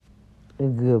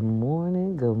Good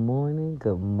morning, good morning,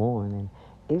 good morning.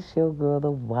 It's your girl, the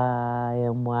why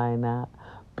and why not?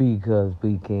 Because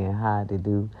we can't hide it,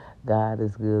 do. God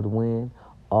is good when?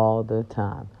 All the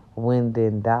time. When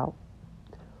in doubt,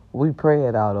 we pray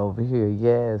it out over here.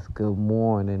 Yes, good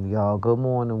morning, y'all. Good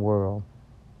morning, world.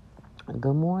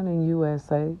 Good morning,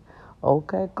 USA.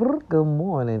 Okay, good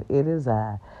morning. It is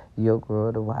I, your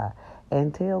girl, the why.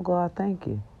 And tell God thank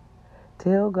you.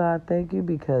 Tell God thank you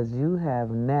because you have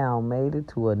now made it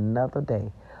to another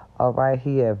day. All right,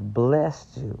 He has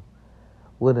blessed you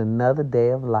with another day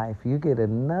of life. You get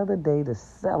another day to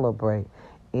celebrate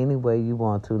any way you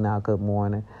want to. Now, good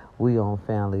morning. We on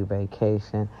family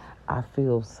vacation. I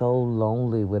feel so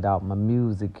lonely without my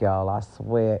music, y'all. I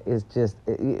swear, it's just,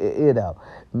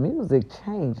 music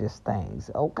changes things,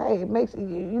 okay? It makes,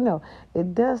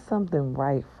 it does something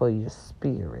right for your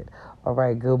spirit. All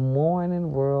right, good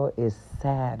morning, world. It's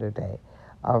Saturday,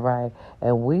 all right?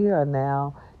 And we are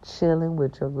now chilling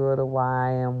with your girl, the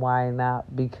why and why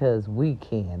not? Because we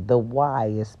can. The why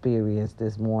experience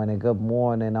this morning. Good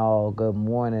morning, all. Good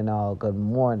morning, all. Good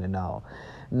morning, all.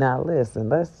 Now, listen,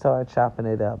 let's start chopping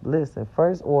it up. Listen,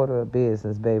 first order of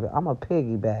business, baby. I'm a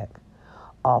piggyback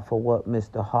off of what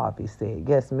Mr. Harvey said.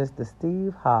 Yes, Mr.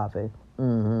 Steve Harvey.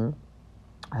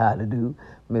 How to do,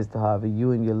 Mr. Harvey?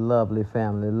 You and your lovely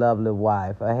family, lovely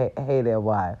wife. I hate that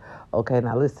wife. Okay,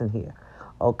 now listen here.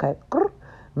 Okay,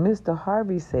 Mr.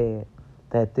 Harvey said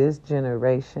that this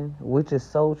generation, which is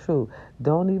so true,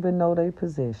 don't even know their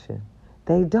position.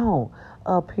 They don't.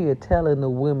 Up here telling the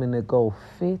women to go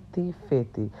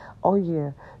 50-50. Oh,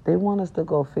 yeah, they want us to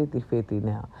go 50-50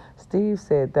 now. Steve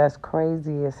said that's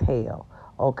crazy as hell,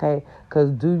 okay? Because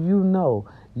do you know,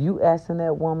 you asking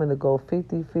that woman to go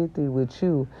 50-50 with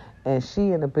you, and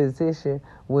she in a position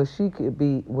where she can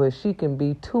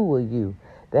be two of you.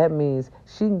 That means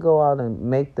she can go out and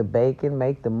make the bacon,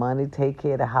 make the money, take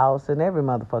care of the house, and every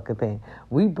motherfucking thing.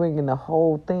 We bringing the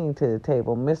whole thing to the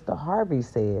table. Mr. Harvey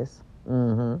says,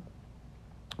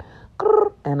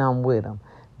 and I'm with him.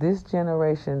 This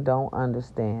generation don't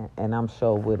understand, and I'm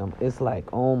sure with them. It's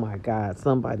like, oh my God,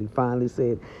 somebody finally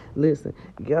said, listen,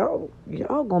 y'all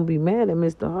gonna be mad at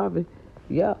Mr. Harvey.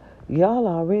 Y'all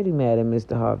already mad at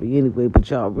Mr. Harvey anyway, but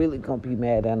y'all really gonna be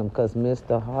mad at him because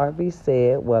Mr. Harvey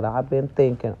said what I've been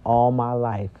thinking all my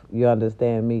life. You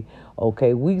understand me?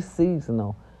 Okay, we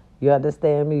seasonal. You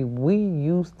understand me? We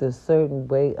used to a certain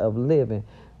way of living.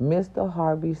 Mr.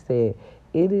 Harvey said,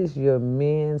 it is your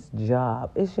men's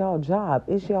job. It's your job.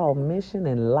 It's your mission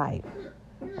in life.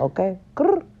 Okay?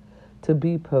 To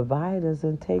be providers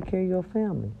and take care of your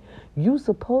family. You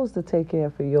supposed to take care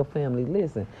of your family.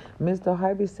 Listen, Mr.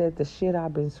 Harvey said the shit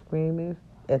I've been screaming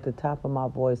at the top of my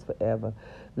voice forever.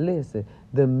 Listen,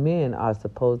 the men are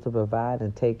supposed to provide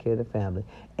and take care of the family.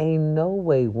 Ain't no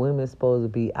way women supposed to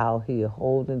be out here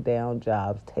holding down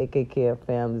jobs, taking care of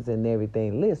families and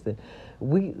everything. Listen,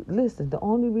 the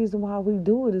only reason why we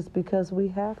do it is because we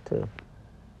have to.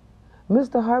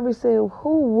 Mr. Harvey said,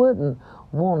 who wouldn't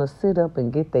want to sit up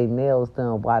and get their nails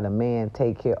done while the man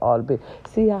take care of all the business?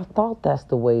 See, I thought that's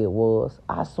the way it was.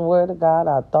 I swear to God,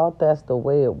 I thought that's the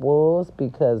way it was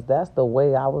because that's the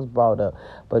way I was brought up.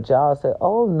 But y'all say,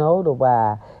 oh, no, the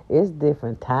why. It's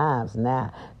different times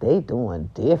now. They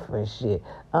doing different shit.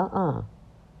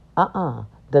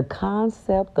 The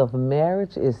concept of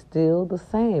marriage is still the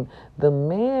same. The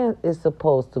man is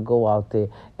supposed to go out there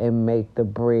and make the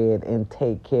bread and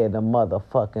take care of the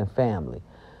motherfucking family.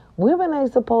 Women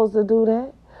ain't supposed to do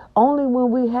that. Only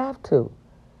when we have to.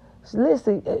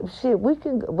 Listen, we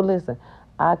can, listen,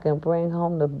 I can bring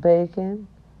home the bacon,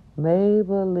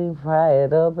 Maybelline, fry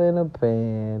it up in a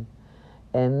pan,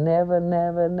 and never,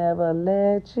 never, never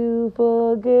let you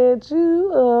forget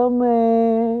you a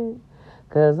man.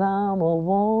 'Cause I'm a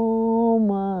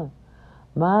woman,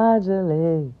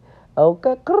 modulate.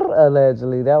 Okay,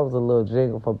 allegedly. That was a little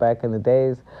jingle from back in the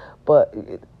days. But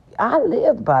I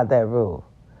live by that rule.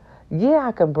 Yeah,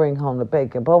 I can bring home the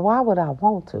bacon, but why would I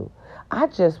want to? I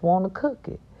just want to cook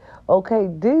it. Okay,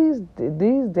 these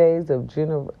days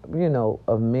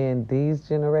of men, these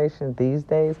generations, these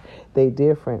days, they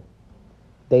different.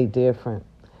 They different.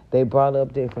 They brought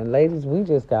up different. Ladies, we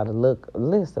just got to look.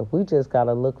 Listen, we just got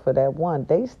to look for that one.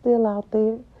 They still out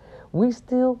there. We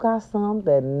still got some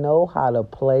that know how to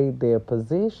play their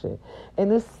position.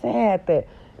 And it's sad that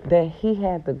he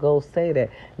had to go say that.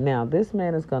 Now, this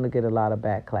man is going to get a lot of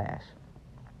backlash.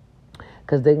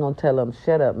 Because they're going to tell him,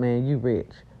 shut up, man, you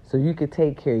rich. So you can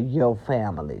take care of your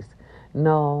families.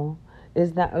 No,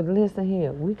 it's not. Listen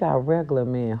here. We got regular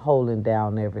men holding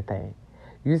down everything.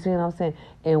 You see what I'm saying?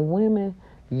 And women,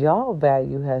 y'all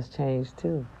value has changed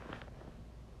too.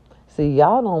 See,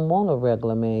 y'all don't want a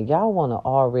regular man. Y'all want an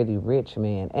already rich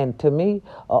man. And to me,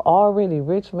 a already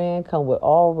rich man come with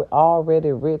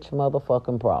already rich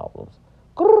motherfucking problems.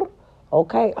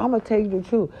 Okay, I'm going to tell you the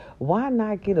truth. Why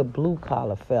not get a blue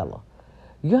collar fella?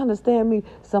 You understand me?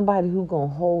 Somebody who going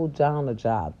to hold down a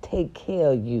job, take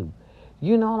care of you.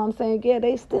 You know what I'm saying? Yeah,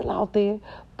 they still out there.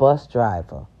 Bus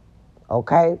driver.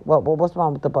 Okay? What's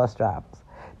wrong with the bus drivers?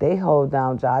 They hold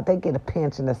down jobs. They get a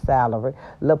pension, a salary.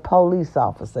 The police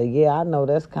officer. Yeah, I know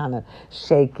that's kind of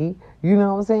shaky. You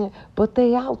know what I'm saying? But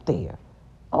they out there.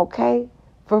 Okay?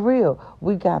 For real.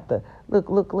 We got the, look.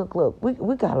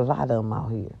 We got a lot of them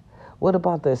out here. What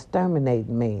about the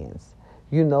exterminating mans?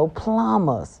 You know,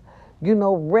 plumbers. You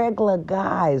know, regular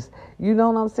guys, you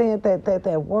know what I'm saying,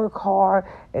 that work hard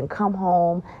and come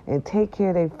home and take care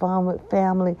of their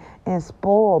family and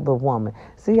spoil the woman.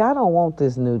 See, I don't want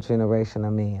this new generation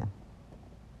of men.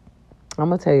 I'm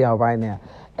going to tell y'all right now.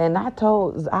 And I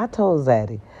told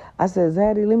Zaddy, I said,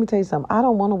 Zaddy, let me tell you something. I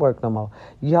don't want to work no more.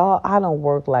 Y'all, I don't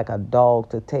work like a dog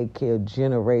to take care of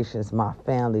generations, my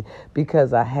family,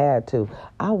 because I had to.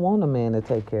 I want a man to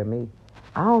take care of me.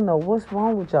 I don't know what's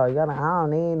wrong with y'all. Y'all, I don't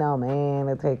need no man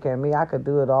to take care of me. I could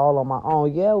do it all on my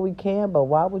own. Yeah, we can, but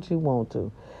why would you want to?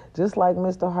 Just like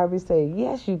Mr. Harvey said,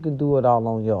 yes, you can do it all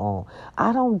on your own.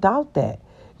 I don't doubt that.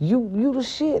 You the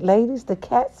shit, ladies. The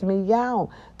cat's meow,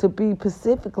 to be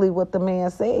specifically what the man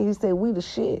said. He said, we the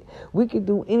shit. We can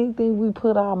do anything we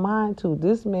put our mind to.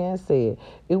 This man said,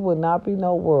 it would not be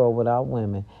no world without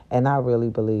women. And I really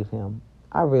believe him.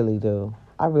 I really do.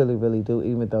 I really, really do,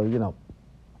 even though, you know,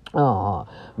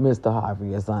 Mr.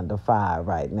 Harvey is under fire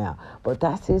right now. But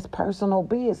that's his personal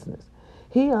business.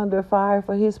 He under fire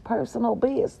for his personal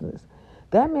business.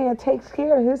 That man takes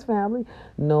care of his family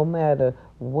no matter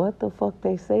what the fuck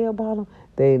they say about him.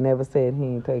 They never said he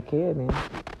ain't take care of them.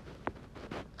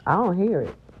 I don't hear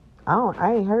it.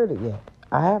 I ain't heard it yet.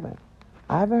 I haven't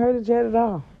heard it yet at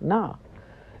all. No.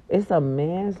 It's a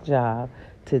man's job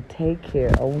to take care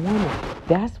of a woman.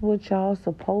 That's what y'all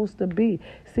supposed to be.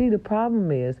 See, the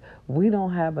problem is we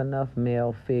don't have enough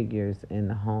male figures in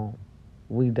the home.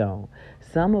 We don't.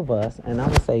 Some of us, and I'm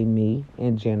going to say me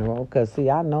in general, because, see,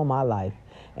 I know my life,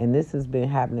 and this has been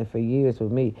happening for years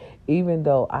with me. Even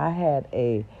though I had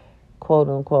a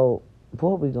quote-unquote,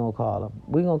 what we going to call him?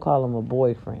 We're going to call him a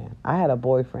boyfriend. I had a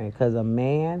boyfriend because a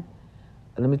man,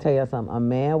 let me tell you something, a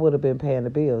man would have been paying the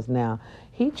bills. Now,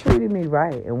 he treated me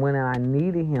right, and when I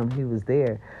needed him, he was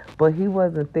there. But he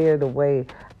wasn't there the way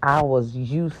I was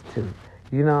used to.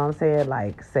 You know what I'm saying?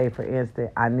 Like, say, for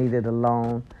instance, I needed a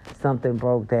loan, something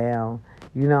broke down.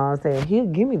 You know what I'm saying? He'll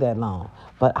give me that loan,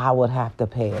 but I would have to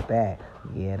pay it back.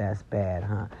 Yeah, that's bad,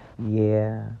 huh?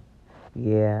 Yeah,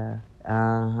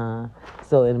 uh-huh.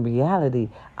 So in reality,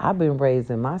 I've been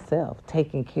raising myself,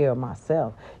 taking care of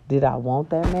myself. Did I want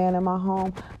that man in my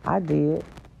home? I did.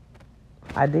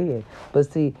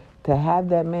 But see, to have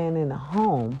that man in the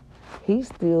home, he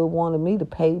still wanted me to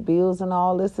pay bills and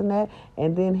all this and that,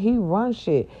 and then he run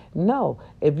shit. No,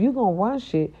 if you gonna run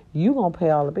shit, you gonna pay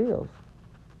all the bills.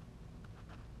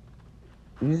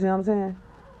 You see what I'm saying?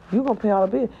 You gonna pay all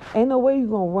the bills. Ain't no way you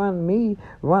gonna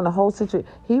run the whole situation.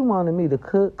 He wanted me to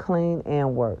cook, clean,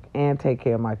 and work, and take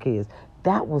care of my kids.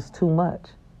 That was too much.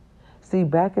 See,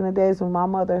 back in the days when my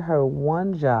mother, her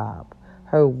one job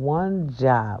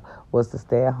was to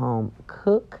stay at home,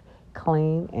 cook,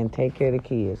 clean, and take care of the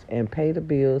kids, and pay the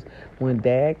bills when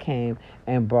Dad came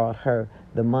and brought her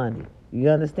the money. You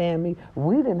understand me?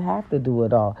 We didn't have to do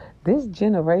it all. This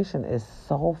generation is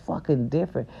so fucking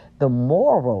different. The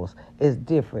morals is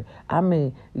different. I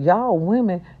mean, y'all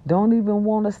women don't even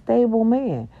want a stable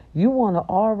man. You want an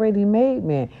already made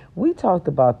man. We talked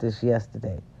about this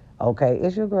yesterday. Okay,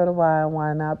 it's your girl, why and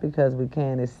why not? Because we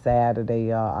can. It's Saturday,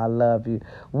 y'all. I love you.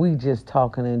 We just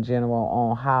talking in general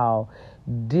on how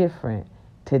different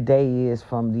today is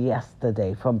from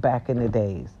yesterday, from back in the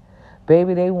days.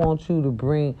 Baby, they want you to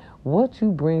bring what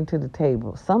you bring to the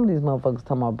table. Some of these motherfuckers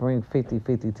talking about bring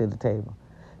 50-50 to the table.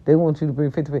 They want you to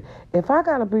bring 50-50. If I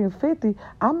got to bring 50,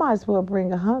 I might as well bring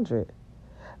 100.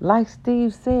 Like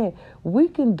Steve said, we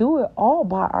can do it all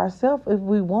by ourselves if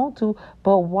we want to,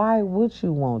 but why would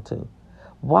you want to?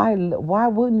 Why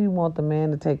wouldn't you want the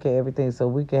man to take care of everything so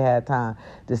we can have time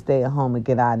to stay at home and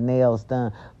get our nails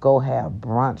done, go have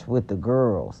brunch with the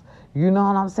girls? You know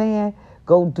what I'm saying?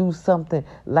 Go do something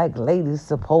like ladies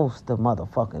supposed to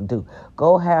motherfucking do.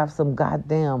 Go have some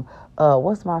goddamn,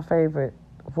 what's my favorite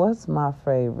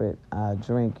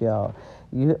drink, y'all?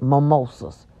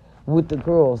 Mimosas with the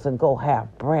girls and go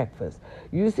have breakfast.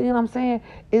 You see what I'm saying?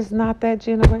 It's not that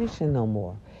generation no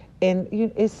more. And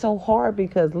it's so hard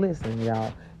because, listen,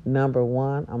 y'all, Number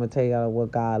one, I'm going to tell y'all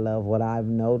what God loves, what I've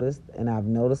noticed, and I've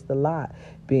noticed a lot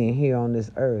being here on this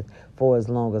earth for as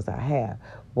long as I have.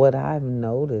 What I've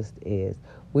noticed is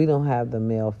we don't have the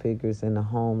male figures in the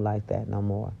home like that no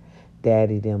more.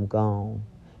 Daddy them gone.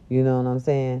 You know what I'm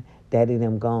saying? Daddy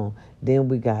them gone. Then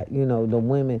we got, the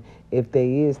women, if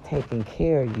they is taking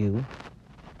care of you,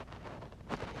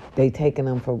 they taking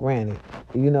them for granted.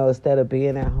 Instead of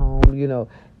being at home,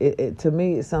 to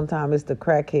me, sometimes it's the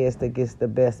crackheads that gets the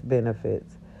best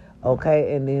benefits.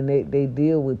 Okay? And then they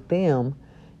deal with them,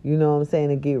 you know what I'm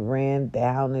saying, and get ran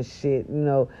down and shit,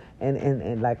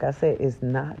 and like I said, it's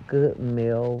not good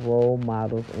male role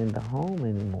models in the home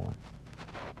anymore.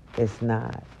 It's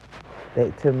not.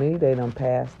 To me, they done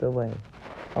passed away.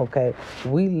 Okay?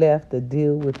 We left to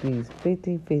deal with these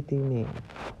 50-50 men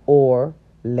or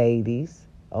ladies.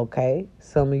 Okay?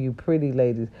 Some of you pretty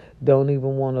ladies don't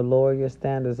even want to lower your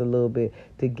standards a little bit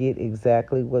to get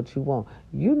exactly what you want.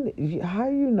 How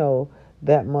you know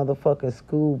that motherfucking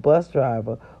school bus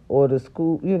driver or the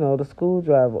school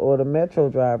driver or the metro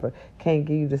driver can't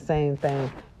give you the same thing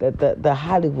that the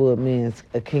Hollywood men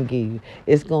can give you?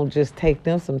 It's going to just take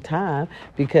them some time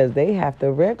because they have to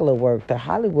regular work. The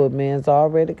Hollywood men's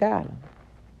already got them.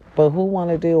 But who want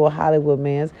to deal with Hollywood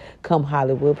men's come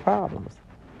Hollywood problems?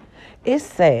 It's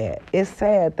sad. It's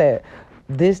sad that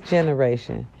this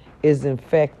generation is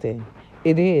infecting.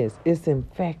 It's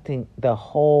infecting the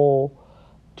whole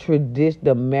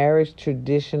the marriage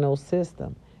traditional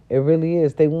system. It really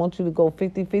is. They want you to go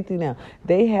 50-50 now.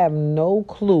 They have no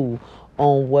clue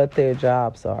on what their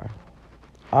jobs are.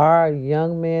 Our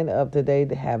young men of today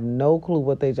have no clue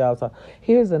what their jobs are.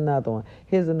 Here's another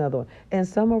one. And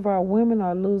some of our women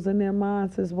are losing their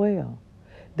minds as well.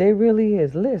 They really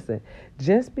is. Listen,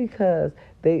 just because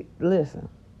they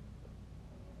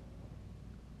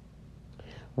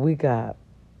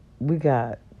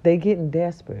getting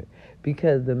desperate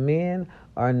because the men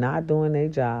are not doing their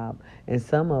job, and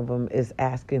some of them is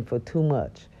asking for too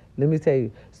much. Let me tell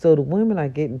you. So the women are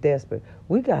getting desperate.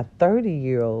 We got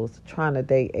 30-year-olds trying to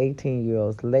date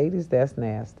 18-year-olds. Ladies, that's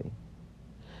nasty.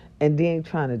 And then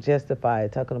trying to justify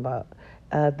it, talking about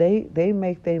they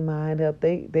make their mind up.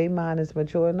 They mind is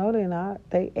mature. No, they're not.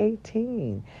 They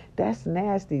 18. That's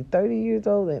nasty. 30 years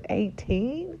old and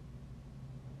 18?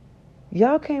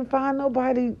 Y'all can't find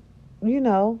nobody,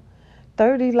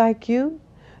 30 like you.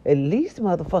 At least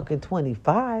motherfucking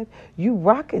 25. You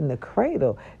rocking the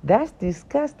cradle. That's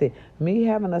disgusting. Me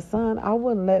having a son, I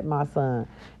wouldn't let my son.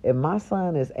 If my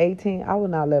son is 18, I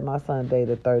would not let my son date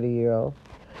a 30-year-old.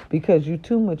 Because you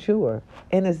too mature.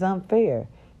 And it's unfair.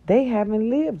 They haven't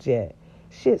lived yet.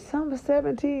 Shit, some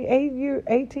 17,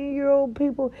 18-year-old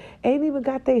people ain't even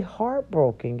got their heart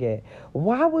broken yet.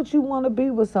 Why would you want to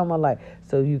be with someone like,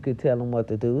 so you could tell them what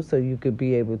to do, so you could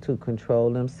be able to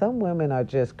control them? Some women are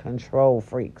just control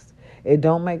freaks. It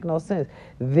don't make no sense.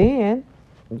 Then,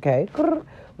 okay,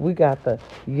 we got the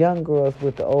young girls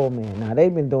with the old men. Now,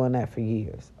 they've been doing that for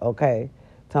years, okay?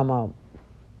 Talking about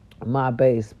my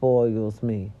bae spoils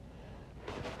me.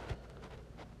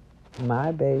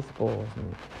 My bae spoils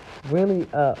me. Really,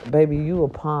 baby, you a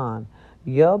pawn.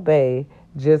 Your bae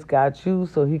just got you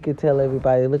so he could tell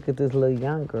everybody, look at this little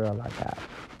young girl I got.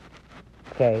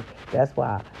 Okay? That's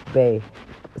why bae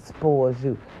spoils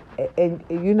you. And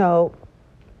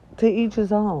to each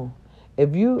his own.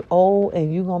 If you old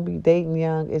and you going to be dating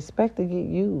young, expect to get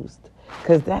used.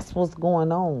 Because that's what's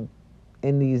going on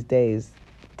in these days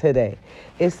today.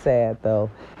 It's sad, though.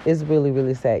 It's really,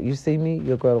 really sad. You see me,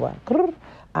 your girl,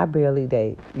 I barely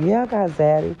date. Yeah, I got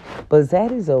Zaddy, but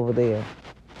Zaddy's over there.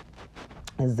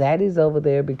 And Zaddy's over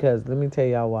there because, let me tell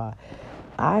y'all why.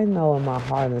 I know in my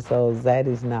heart and soul,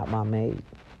 Zaddy's not my mate.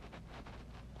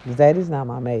 Zaddy's not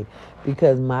my mate.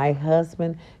 Because my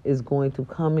husband is going to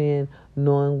come in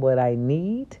knowing what I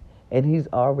need, and he's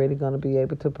already going to be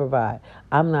able to provide.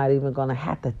 I'm not even going to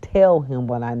have to tell him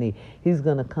what I need. He's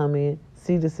going to come in,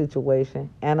 see the situation,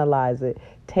 analyze it,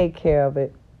 take care of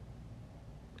it.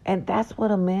 And that's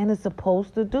what a man is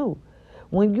supposed to do.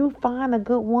 When you find a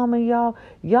good woman,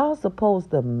 y'all supposed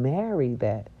to marry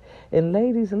that. And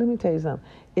ladies, let me tell you something.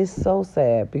 It's so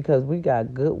sad because we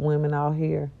got good women out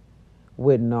here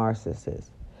with narcissists.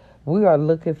 We are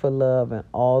looking for love in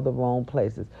all the wrong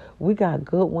places. We got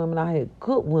good women out here,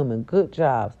 good women, good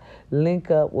jobs.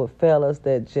 Link up with fellas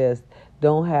that just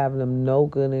don't have them no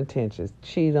good intentions.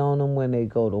 Cheat on them when they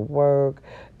go to work,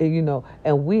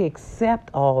 and we accept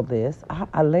all this.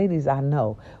 Ladies, I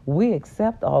know. We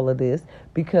accept all of this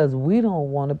because we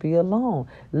don't want to be alone.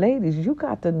 Ladies, you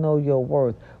got to know your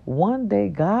worth. One day,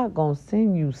 God gonna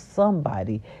send you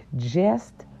somebody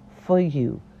just for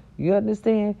you. You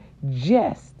understand?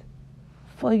 Just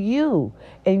for you.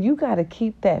 And you got to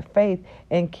keep that faith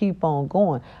and keep on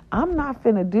going. I'm not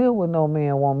finna deal with no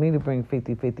man want me to bring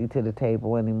 50-50 to the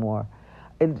table anymore.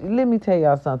 Let me tell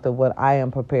y'all something, what I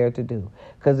am prepared to do.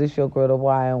 Because it's your girl, the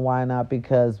why and why not,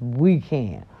 because we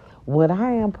can. What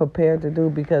I am prepared to do,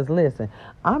 because listen,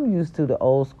 I'm used to the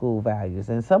old school values.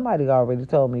 And somebody already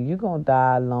told me, you're going to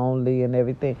die lonely and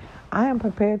everything. I am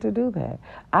prepared to do that.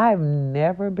 I've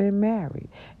never been married.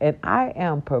 And I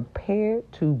am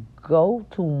prepared to go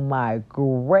to my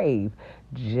grave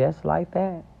just like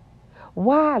that.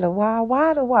 Why the why?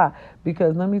 Why the why?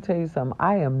 Because let me tell you something.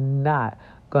 I am not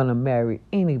going to marry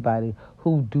anybody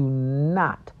who do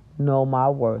not know my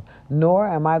worth. Nor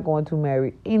am I going to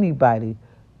marry anybody,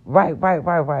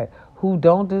 right, who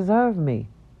don't deserve me.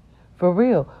 For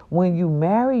real. When you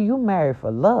marry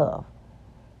for love.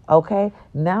 Okay?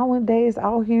 Nowadays,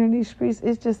 out here in these streets,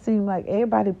 it just seems like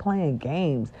everybody playing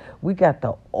games. We got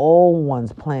the old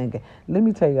ones playing games. Let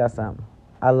me tell y'all something.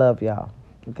 I love y'all.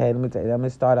 Okay, let me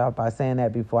start off by saying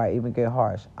that before I even get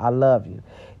harsh. I love you.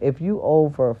 If you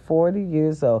over 40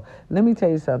 years old, let me tell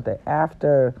you something.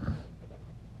 After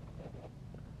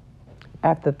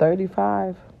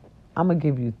 35, I'm going to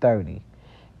give you 30.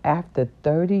 After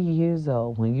 30 years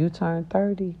old, when you turn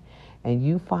 30 and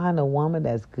you find a woman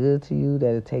that's good to you,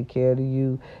 that'll take care of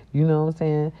you, you know what I'm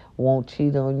saying, won't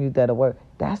cheat on you, that'll work,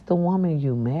 that's the woman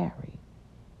you marry.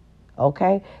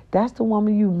 Okay? That's the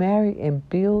woman you marry and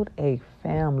build a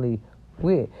family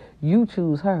with. You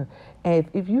choose her. And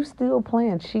if you still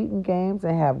playing cheating games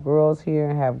and have girls here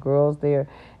and have girls there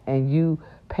and you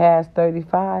pass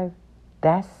 35,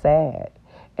 that's sad.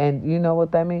 And you know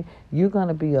what that means? You're going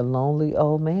to be a lonely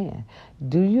old man.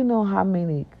 Do you know how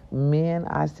many men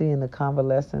I see in the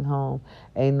convalescent home?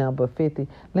 A number 50.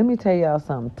 Let me tell y'all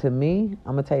something. To me,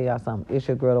 I'm going to tell y'all something. It's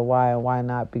your girl, the why and why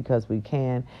not, because we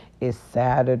can. It's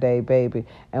Saturday, baby.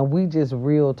 And we just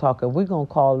real talking. We're going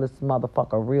to call this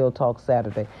motherfucker Real Talk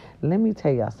Saturday. Let me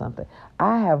tell y'all something.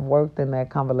 I have worked in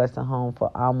that convalescent home for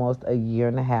almost a year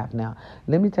and a half now.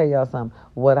 Let me tell y'all something.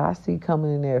 What I see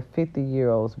coming in there,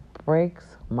 50-year-olds, breaks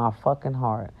my fucking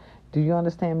heart. Do you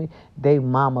understand me? They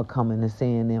mama coming and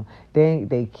seeing them.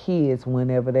 They kids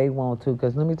whenever they want to.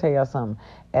 Because let me tell y'all something.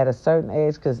 At a certain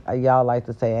age, because y'all like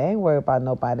to say, I ain't worried about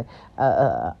nobody.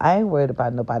 I ain't worried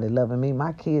about nobody loving me.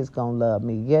 My kids gonna love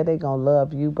me. Yeah, they gonna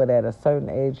love you. But at a certain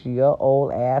age, your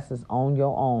old ass is on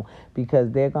your own.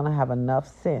 Because they're gonna have enough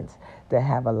sense to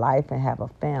have a life and have a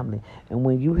family. And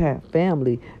when you have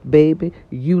family, baby,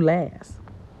 you last.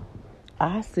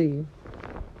 I see.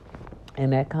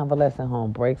 And that convalescent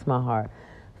home breaks my heart.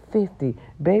 50.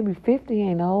 Baby, 50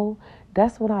 ain't old.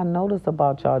 That's what I notice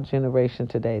about y'all generation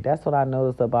today. That's what I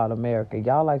notice about America.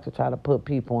 Y'all like to try to put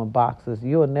people in boxes.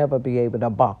 You'll never be able to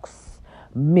box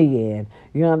me in.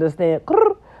 You understand?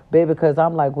 Baby, because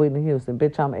I'm like Whitney Houston.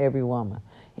 Bitch, I'm every woman.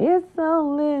 It's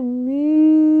only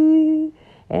me.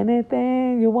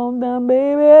 Anything you want done,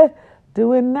 baby,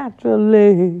 do it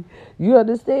naturally. You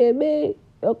understand me?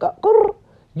 Okay.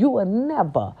 You will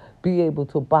never be able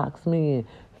to box me in.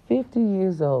 50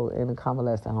 years old in a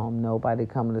convalescent home, nobody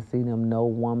coming to see them, no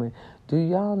woman. Do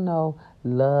y'all know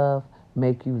love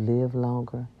make you live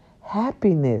longer?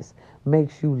 Happiness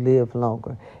makes you live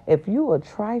longer. If you a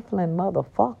trifling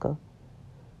motherfucker,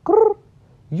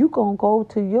 you gonna go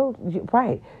to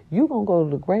you gonna go to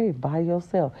the grave by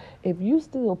yourself. If you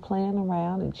still playing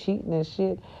around and cheating and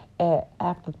shit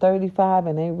after 35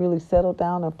 and ain't really settled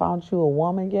down and found you a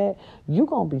woman yet, you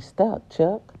gonna be stuck,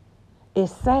 Chuck.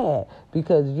 It's sad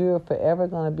because you're forever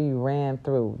going to be ran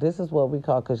through. This is what we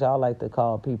call, because y'all like to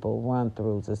call people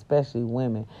run-throughs, especially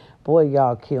women. Boy,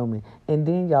 y'all kill me. And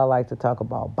then y'all like to talk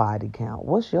about body count.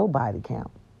 What's your body count?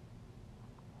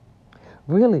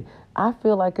 Really, I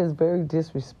feel like it's very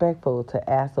disrespectful to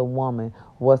ask a woman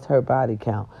what's her body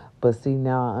count. But see,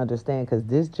 now I understand, because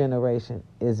this generation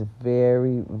is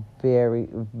very, very,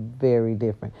 very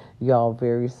different. Y'all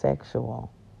very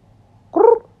sexual.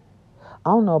 I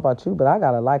don't know about you, but I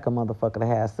gotta like a motherfucker to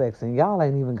have sex, and y'all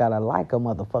ain't even gotta like a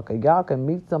motherfucker. Y'all can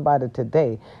meet somebody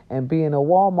today and be in a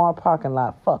Walmart parking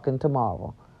lot fucking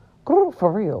tomorrow.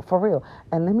 For real, for real.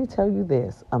 And let me tell you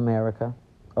this, America,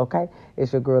 okay?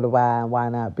 It's your girl, the why and why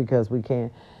not, because we can.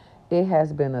 It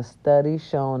has been a study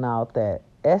showing out that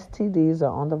STDs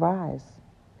are on the rise.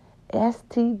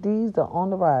 STDs are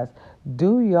on the rise.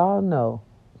 Do y'all know?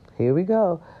 Here we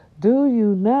go. Do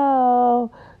you know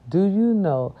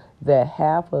that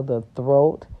half of the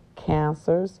throat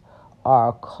cancers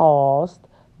are caused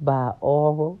by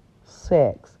oral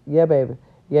sex? Yeah, baby.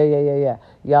 Yeah.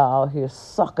 Y'all out here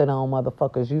sucking on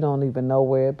motherfuckers. You don't even know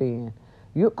where it been.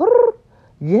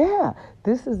 Yeah,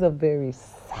 this is a very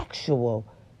sexual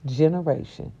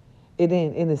generation.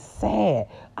 And it's sad.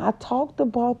 I talked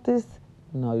about this.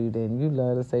 No, you didn't. You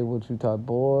love to say what you talk.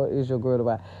 Boy, is your girl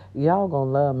about. Y'all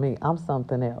gonna love me. I'm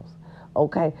something else.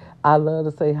 Okay? I love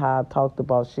to say how I talked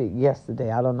about shit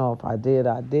yesterday. I don't know if I did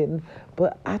or I didn't,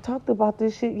 but I talked about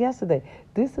this shit yesterday.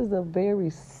 This is a very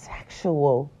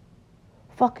sexual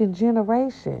fucking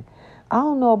generation. I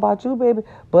don't know about you, baby,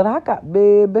 but I got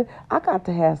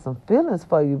to have some feelings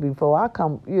for you before I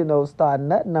come, start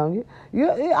nutting on you.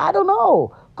 I don't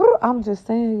know. I'm just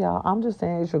saying, y'all. I'm just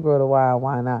saying it's your girl to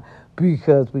why not?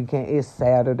 Because we can't. It's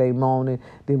Saturday morning.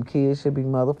 Them kids should be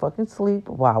motherfucking sleep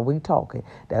while we talking.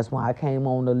 That's why I came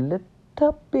on a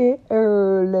little bit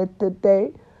early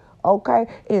today. Okay,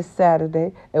 it's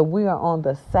Saturday, and we are on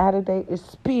the Saturday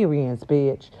experience,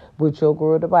 bitch, with your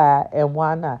girl to buy, and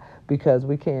why not? Because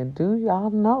we can. Do y'all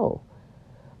know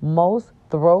most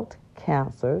throat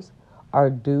cancers are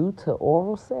due to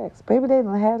oral sex? Baby, they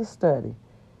done had a study.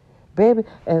 Baby,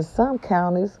 in some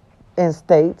counties and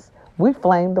states, we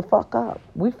flamed the fuck up.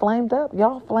 We flamed up.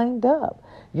 Y'all flamed up.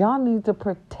 Y'all need the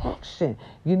protection.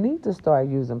 You need to start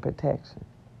using protection.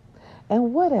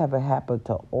 And whatever happened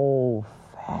to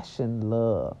old-fashioned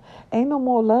love? Ain't no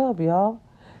more love, y'all.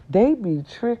 They be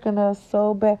tricking us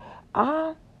so bad.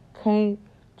 I can't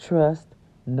trust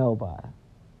nobody.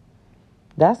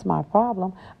 That's my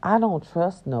problem. I don't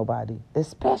trust nobody,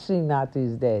 especially not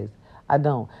these days. I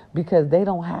don't, because they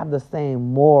don't have the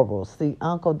same morals. See,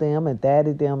 Uncle them and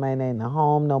Daddy them ain't in the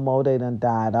home no more. They done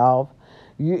died off.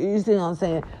 You see what I'm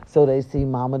saying? So they see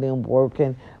Mama them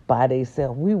working by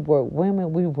themselves.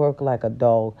 Women, we work like a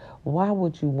dog. Why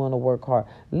would you want to work hard?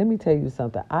 Let me tell you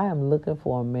something. I am looking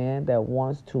for a man that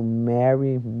wants to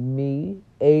marry me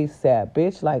ASAP.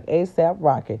 Bitch, like ASAP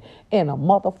Rocky in a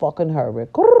motherfucking hurry.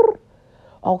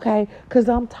 Okay? Because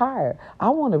I'm tired.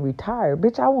 I want to retire.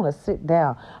 Bitch, I want to sit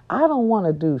down. I don't want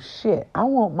to do shit. I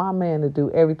want my man to do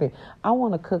everything. I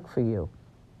want to cook for you.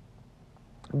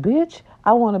 Bitch,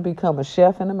 I want to become a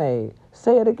chef and a maid.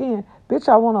 Say it again. Bitch,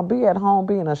 I want to be at home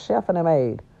being a chef and a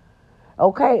maid.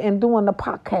 Okay? And doing the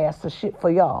podcast and shit for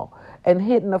y'all. And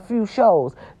hitting a few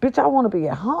shows. Bitch, I want to be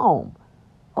at home.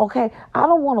 Okay? I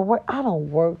don't want to work. I done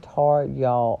worked hard,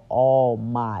 y'all, all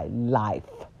my life.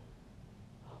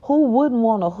 Who wouldn't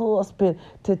want a husband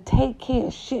to take care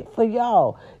of shit for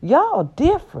y'all? Y'all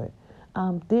different.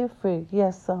 I'm different.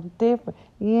 Yes, I'm different.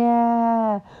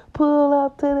 Yeah. Pull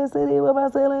up to the city with my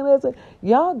selling message.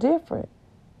 Y'all different.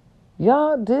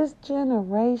 Y'all, this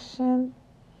generation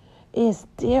is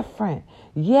different.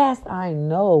 Yes, I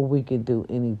know we can do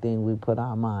anything we put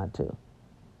our mind to.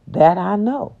 That I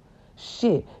know.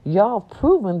 Shit, y'all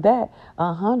proven that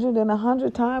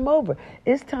 100 times over.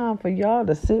 It's time for y'all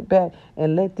to sit back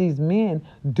and let these men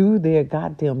do their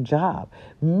goddamn job.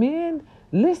 Men,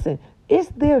 listen, it's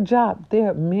their job.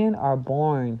 Men are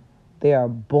born. They are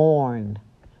born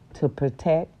to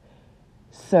protect,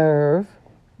 serve.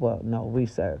 Well, no, we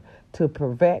serve. To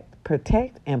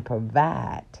protect and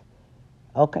provide.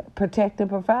 Okay, protect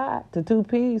and provide. The two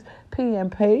P's, P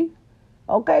and P.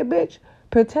 Okay, bitch.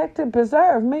 Protect and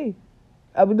preserve me.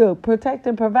 Protect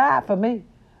and provide for me.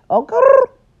 Okay,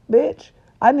 bitch.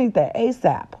 I need that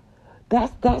ASAP.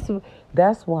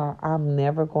 That's why I'm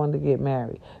never going to get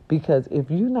married. Because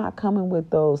if you're not coming with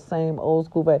those same old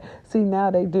school values, see, now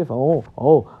they different.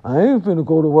 I ain't finna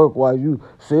go to work while you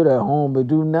sit at home and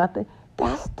do nothing.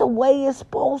 That's the way it's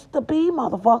supposed to be,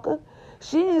 motherfucker.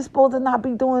 She ain't supposed to not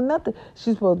be doing nothing.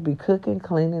 She's supposed to be cooking,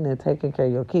 cleaning, and taking care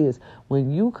of your kids.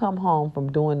 When you come home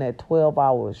from doing that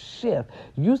 12-hour shift,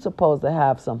 you supposed to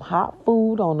have some hot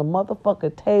food on the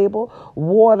motherfucking table,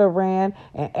 water ran,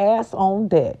 and ass on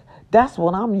deck. That's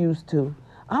what I'm used to.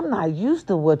 I'm not used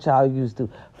to what y'all used to,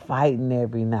 fighting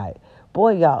every night.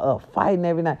 Boy, y'all up fighting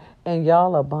every night. And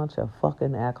y'all a bunch of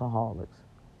fucking alcoholics.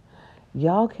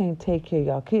 Y'all can't take care of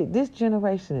y'all kids. This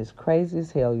generation is crazy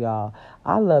as hell, y'all.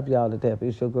 I love y'all to death.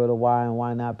 It's your girl to why and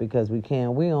why not? Because we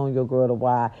can. We on your girl to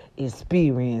why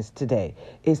experience today.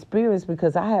 Experience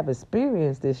because I have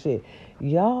experienced this shit.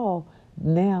 Y'all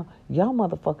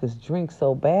motherfuckers drink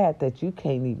so bad that you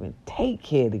can't even take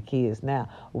care of the kids now.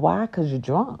 Why? Because you're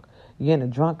drunk. You're in a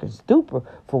drunken stupor,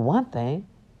 for one thing.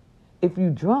 If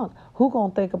you drunk, who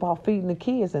gonna think about feeding the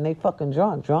kids and they fucking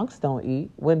drunk? Drunks don't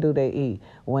eat. When do they eat?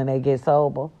 When they get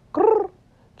sober.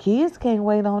 Kids can't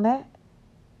wait on that.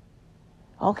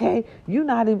 Okay? You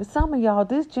not even, some of y'all,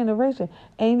 this generation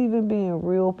ain't even being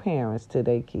real parents to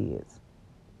their kids.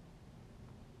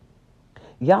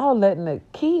 Y'all letting the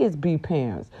kids be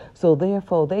parents. So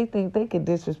therefore, they think they can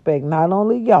disrespect not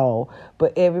only y'all,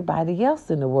 but everybody else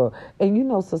in the world. And you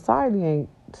know, society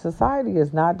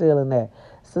is not dealing that.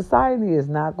 Society is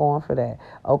not going for that.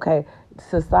 Okay?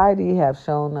 Society have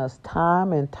shown us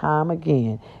time and time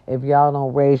again, if y'all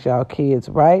don't raise y'all kids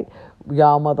right,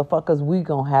 y'all motherfuckers, we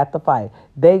gonna have to fight.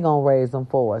 They gonna raise them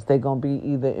for us. They gonna be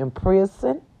either in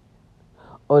prison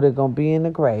or they're gonna be in the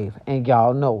grave, and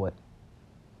y'all know it.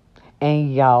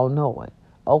 And y'all know it.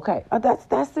 Okay,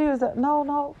 that's serious.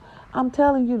 No, I'm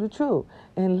telling you the truth.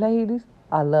 And ladies,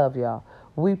 I love y'all.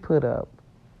 We put up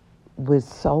with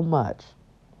so much.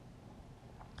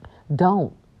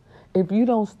 Don't. If you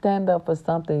don't stand up for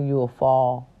something, you'll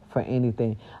fall for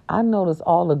anything. I notice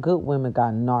all the good women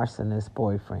got narcissist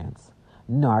boyfriends,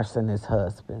 narcissist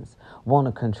husbands, want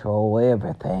to control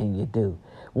everything you do,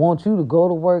 want you to go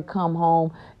to work, come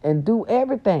home, and do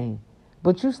everything,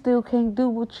 but you still can't do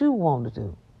what you want to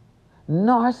do.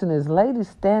 Narcissist ladies,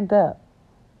 stand up.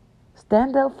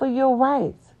 Stand up for your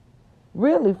rights.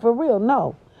 Really, for real,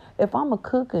 no. If I'm a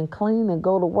cook and clean and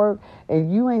go to work and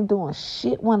you ain't doing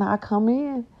shit when I come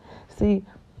in, see,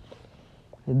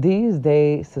 these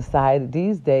days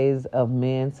of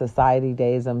men, society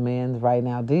days of men right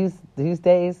now, these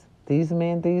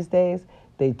men these days,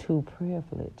 they too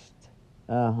privileged.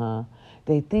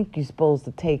 They think you're supposed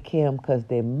to take care of them because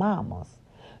their mamas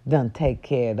done take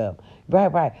care of them.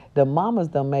 Right. The mamas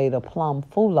done made a plumb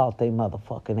fool out their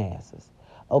motherfucking asses.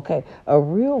 Okay, a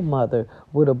real mother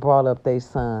would have brought up their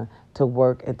son to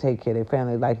work and take care of their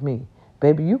family like me.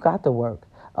 Baby, you got to work.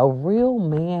 A real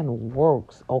man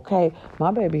works, okay?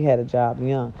 My baby had a job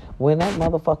young. When that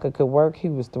motherfucker could work, he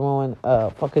was throwing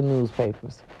fucking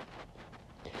newspapers.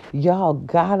 Y'all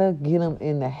gotta get him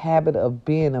in the habit of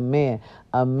being a man.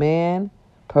 A man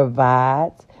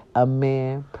provides, a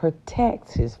man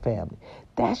protects his family.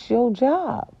 That's your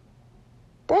job.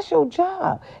 That's your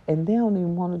job. And they don't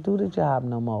even want to do the job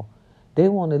no more. They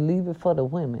want to leave it for the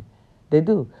women. They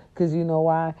do. Because you know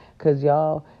why? Because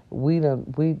y'all, we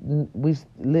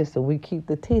listen, we keep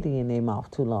the titty in their mouth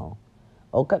too long.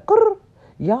 Okay?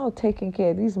 Y'all taking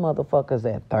care of these motherfuckers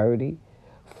at 30,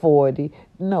 40.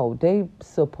 No, they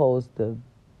supposed to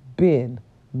been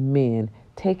men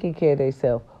taking care of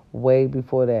themselves way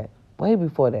before that. Way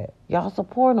before that. Y'all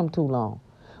support them too long.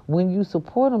 When you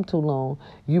support them too long,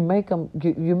 you make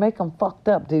them fucked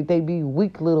up. They be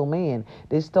weak little men.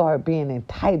 They start being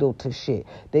entitled to shit.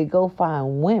 They go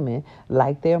find women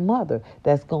like their mother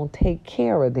that's going to take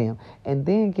care of them, and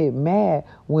then get mad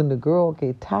when the girl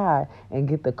get tired and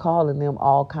get to calling them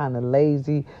all kind of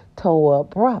lazy,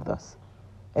 toe-up brothers.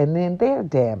 And then they're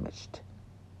damaged.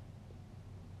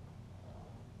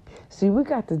 See, we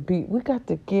got to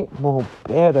get more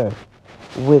better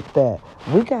with that.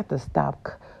 We got to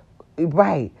stop.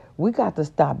 Right. We got to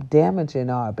stop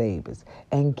damaging our babies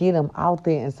and get them out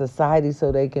there in society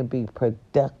so they can be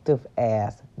productive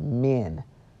ass men.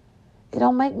 It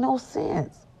don't make no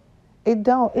sense. It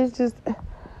don't. It's just,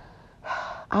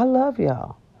 I love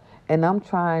y'all. And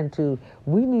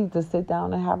we need to sit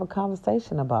down and have a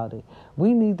conversation about it.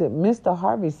 Mr.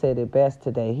 Harvey said it best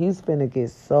today. He's finna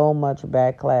get so much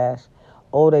backlash.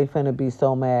 Oh, they finna be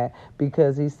so mad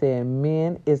because he said,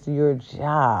 men, it's your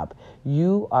job.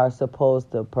 You are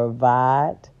supposed to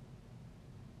provide.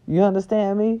 You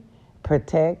understand me?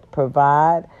 Protect,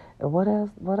 provide. And what else?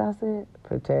 What I said?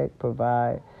 Protect,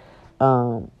 provide.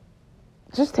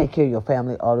 Just take care of your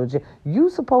family all the time. You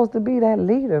supposed to be that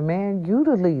leader, man. You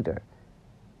the leader.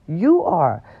 You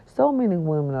are. So many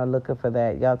women are looking for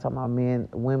that. Y'all talking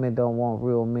about women don't want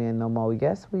real men no more.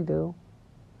 Yes, we do.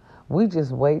 We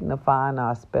just waiting to find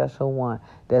our special one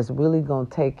that's really going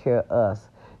to take care of us.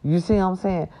 You see what I'm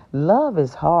saying? Love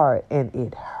is hard and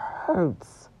it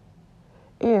hurts.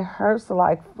 It hurts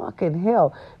like fucking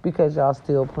hell because y'all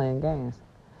still playing games.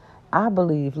 I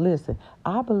believe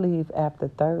after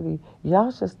 30,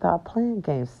 y'all should stop playing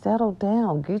games. Settle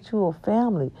down. Get you a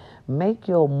family. Make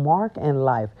your mark in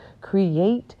life.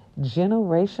 Create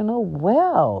generational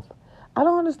wealth. I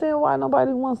don't understand why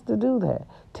nobody wants to do that.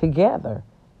 Together.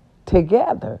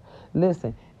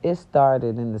 Listen, it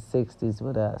started in the 60s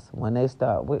with us. When they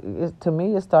to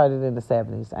me, it started in the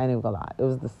 70s. I ain't even gonna lie. It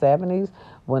was the 70s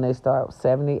when they started,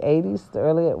 70s, 80s,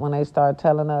 earlier, when they started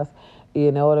telling us,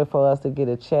 in order for us to get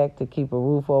a check to keep a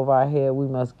roof over our head, we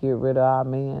must get rid of our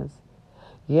men's.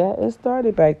 Yeah, it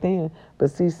started back then.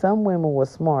 But see, some women were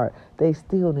smart. They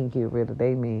still didn't get rid of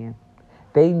their men.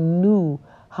 They knew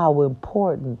how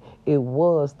important it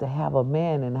was to have a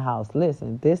man in the house.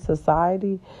 Listen, this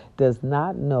society does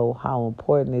not know how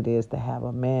important it is to have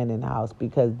a man in the house,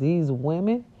 because these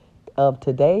women of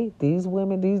today, these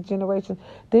generations,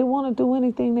 they want to do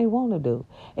anything they want to do.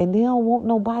 And they don't want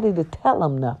nobody to tell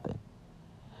them nothing.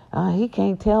 He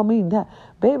can't tell me that.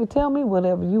 Baby, tell me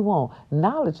whatever you want.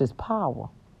 Knowledge is power.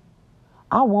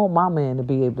 I want my man to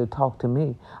be able to talk to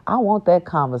me. I want that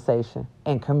conversation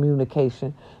and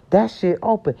communication. That shit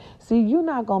open. See, you're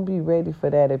not going to be ready for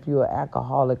that if you're an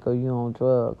alcoholic or you're on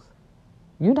drugs.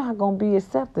 You're not going to be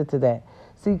accepted to that.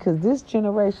 See, because this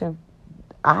generation,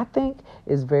 I think,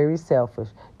 is very selfish.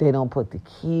 They don't put the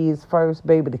kids first.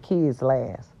 Baby, the kids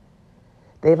last.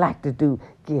 They like to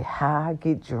get high,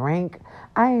 get drink.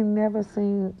 I ain't never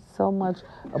seen so much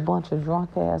a bunch of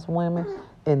drunk-ass women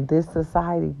in this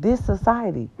society. This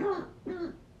society.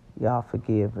 Y'all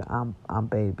forgive me. I'm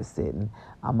babysitting.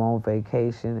 I'm on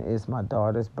vacation. It's my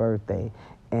daughter's birthday.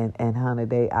 And honey,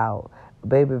 they out.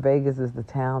 Baby, Vegas is the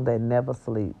town that never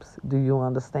sleeps. Do you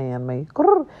understand me?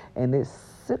 And it's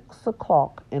 6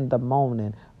 o'clock in the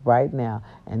morning right now,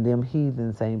 and them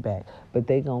heathens ain't back. But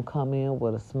they gonna come in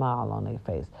with a smile on their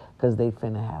face because they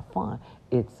finna have fun.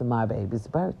 It's my baby's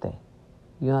birthday.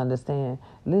 You understand?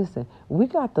 Listen, we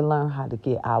got to learn how to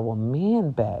get our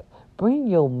men back. Bring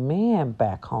your man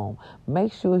back home.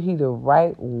 Make sure he the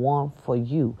right one for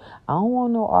you. I don't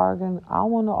want no arguing. I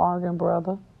don't want no arguing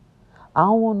brother. I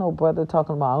don't want no brother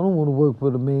talking about, I don't want to work for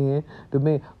the man. The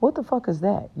man, what the fuck is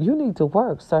that? You need to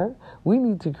work, sir. We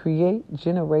need to create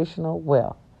generational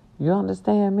wealth. You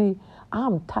understand me?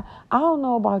 I'm tired. I don't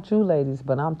know about you ladies,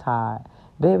 but I'm tired.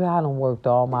 Baby, I done worked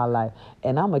all my life.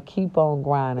 And I'm going to keep on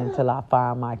grinding until I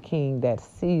find my king that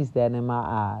sees that in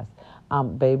my eyes.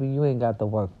 Baby, you ain't got to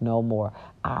work no more.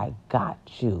 I got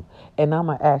you. And I'm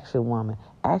an action woman.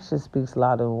 Action speaks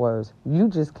louder than words. You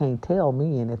just can't tell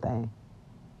me anything.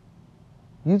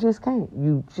 You just can't.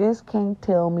 You just can't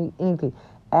tell me anything.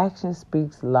 Action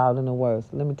speaks louder than words.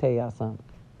 Let me tell y'all something.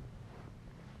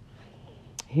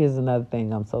 Here's another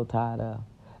thing I'm so tired of.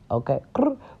 Okay?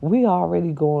 We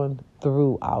already going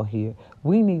through out here.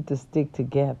 We need to stick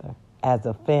together as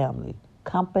a family.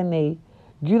 Company.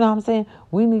 You know what I'm saying?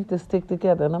 We need to stick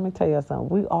together. And let me tell you something.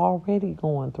 We already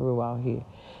going through out here.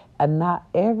 And not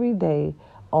every day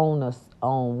on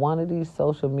one of these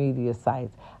social media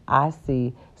sites, I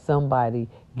see somebody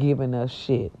giving us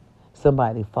shit.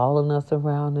 Somebody following us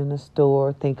around in the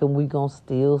store thinking we gonna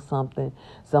steal something.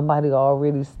 Somebody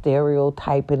already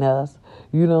stereotyping us.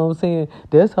 You know what I'm saying?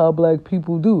 That's how black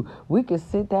people do. We can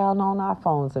sit down on our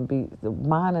phones and be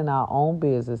minding our own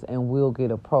business and we'll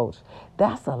get approached.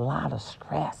 That's a lot of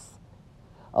stress.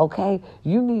 Okay?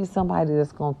 You need somebody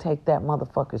that's gonna take that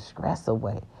motherfucking stress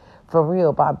away. For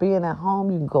real, by being at home,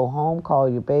 you can go home, call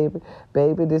your baby.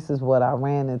 Baby, this is what I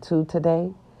ran into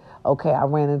today. Okay, I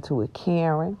ran into a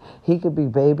Karen. He could be,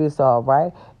 baby, it's all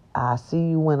right. I'll see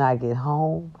you when I get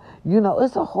home. You know,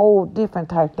 it's a whole different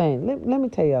type thing. Let me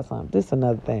tell y'all something. This is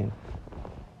another thing.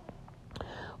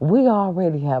 We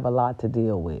already have a lot to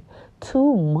deal with.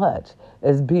 Too much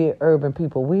as being urban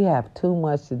people. We have too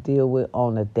much to deal with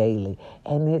on a daily.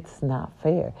 And it's not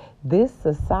fair. This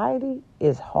society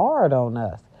is hard on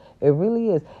us. It really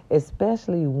is.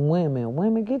 Especially women.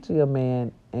 Women, get you a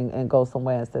man and go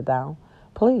somewhere and sit down.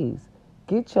 Please,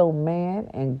 get your man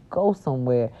and go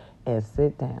somewhere and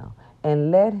sit down and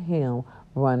let him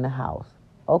run the house,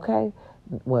 okay?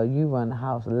 Well, you run the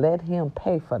house. Let him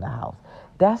pay for the house.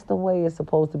 That's the way it's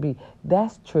supposed to be.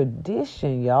 That's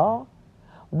tradition, y'all.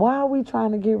 Why are we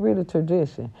trying to get rid of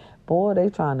tradition? Boy, they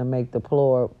trying to make the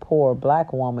poor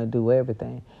black woman do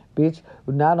everything. Bitch,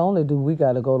 not only do we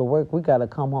got to go to work, we got to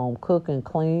come home, cook and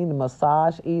clean,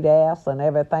 massage, eat ass and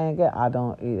everything. I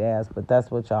don't eat ass, but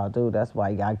that's what y'all do. That's why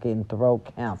y'all getting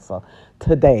throat cancer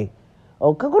today.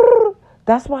 Okay,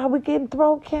 that's why we getting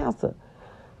throat cancer.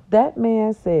 That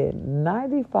man said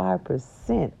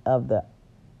 95% of the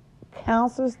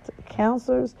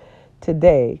cancers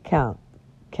today,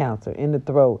 cancer in the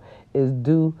throat, is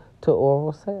due to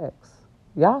oral sex.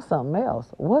 Y'all something else.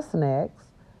 What's next?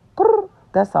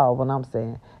 That's all what I'm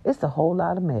saying. It's a whole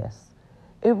lot of mess.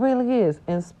 It really is.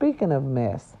 And speaking of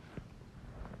mess,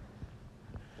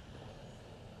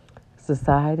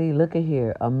 society, look at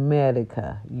here,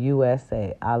 America,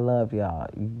 USA. I love y'all.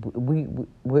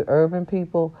 We're urban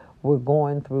people. We're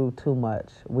going through too much.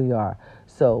 We are.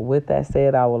 So with that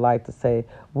said, I would like to say,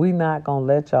 we not going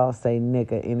to let y'all say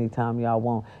nigga anytime y'all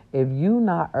want. If you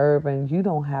not urban, you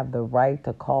don't have the right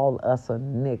to call us a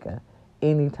nigga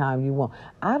anytime you want.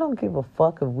 I don't give a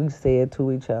fuck if we say it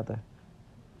to each other.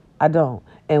 I don't.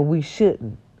 And we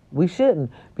shouldn't. We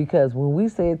shouldn't, because when we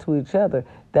say it to each other,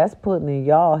 that's putting in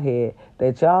y'all head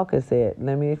that y'all can say it.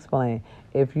 Let me explain.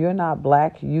 If you're not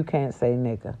black, you can't say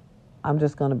nigga. I'm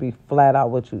just going to be flat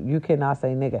out with you. You cannot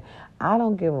say nigga. I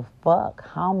don't give a fuck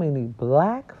how many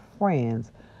black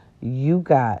friends you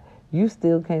got. You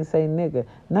still can't say nigga.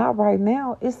 Not right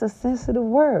now. It's a sensitive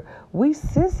word. We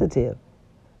sensitive.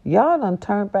 Y'all done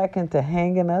turned back into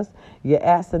hanging us. You're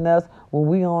asking us when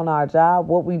we on our job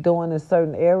what we doing in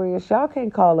certain areas. Y'all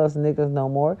can't call us niggas no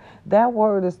more. That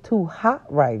word is too hot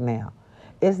right now.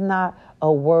 It's not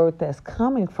a word that's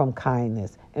coming from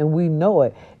kindness, and we know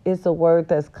it. It's a word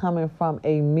that's coming from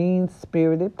a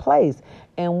mean-spirited place.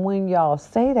 And when y'all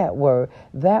say that word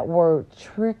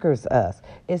triggers us,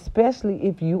 especially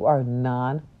if you are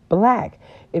non-black.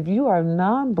 If you are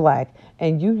non-black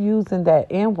and you using that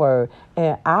N-word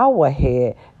in our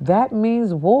head, that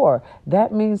means war.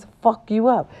 That means fuck you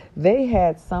up. They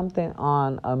had something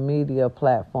on a media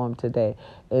platform today,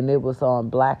 and it was on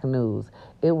Black News.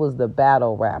 It was the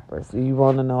battle rappers. You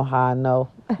want to know how I know?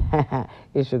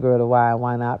 It's your girl, the why and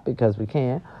why not? Because we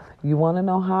can. You want to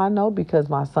know how I know? Because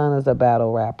my son is a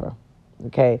battle rapper.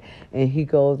 Okay, and he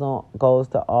goes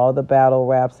to all the battle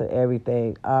raps and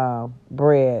everything.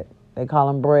 Bread. They call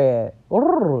him Bread.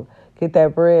 Get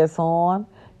that bread, son.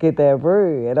 Get that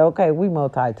bread. Okay, we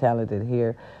multi-talented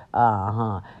here.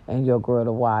 And your girl,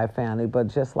 the Y family. But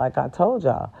just like I told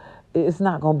y'all, it's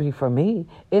not going to be for me.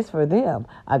 It's for them.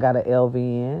 I got an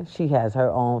LVN. She has her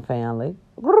own family.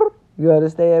 You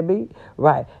understand me?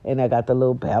 Right. And I got the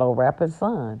little battle rapping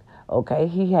son. Okay,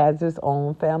 he has his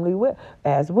own family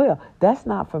as well. That's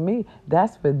not for me.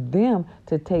 That's for them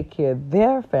to take care of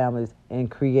their families and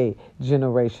create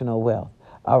generational wealth.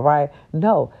 All right?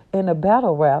 No, in a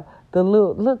battle rap, the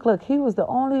little look, he was the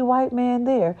only white man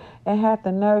there and had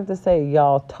the nerve to say,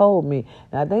 y'all told me.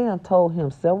 Now, they done told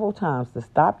him several times to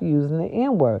stop using the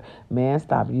N-word. Man,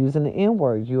 stop using the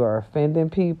N-word. You are offending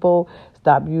people.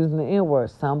 Stop using the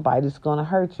N-word. Somebody's going to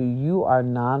hurt you. You are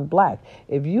non-black.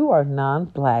 If you are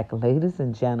non-black, ladies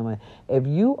and gentlemen, if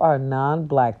you are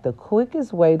non-black, the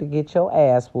quickest way to get your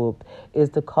ass whooped is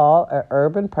to call an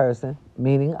urban person,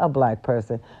 meaning a black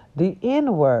person, the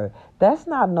N-word. That's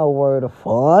not no word of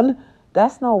fun.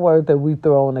 That's no word that we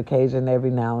throw on occasion every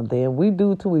now and then. We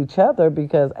do to each other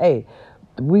because, hey,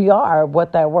 we are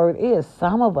what that word is.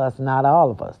 Some of us, not all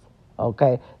of us.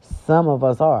 Okay? Some of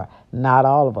us are, not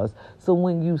all of us. So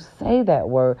when you say that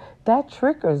word, that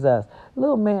triggers us.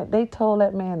 Little man, they told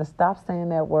that man to stop saying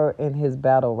that word in his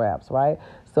battle raps, right?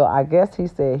 So I guess he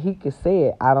said he could say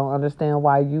it. I don't understand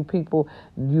why you people,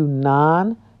 you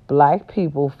non-black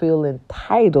people feel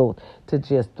entitled to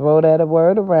just throw that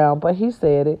word around. But he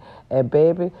said it, and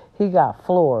baby, he got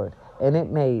floored. And it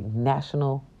made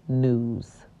national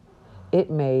news. It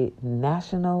made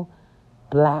national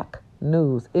black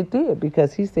news. It did,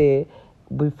 because he said,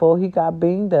 before he got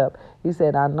beamed up, he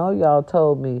said, I know y'all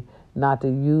told me not to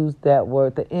use that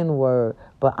word, the N-word,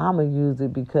 but I'm going to use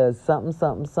it because something,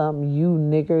 you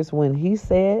niggers. When he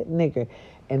said nigger,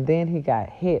 and then he got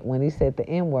hit. When he said the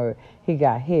N-word, he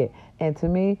got hit. And to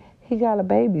me, he got a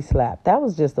baby slap. That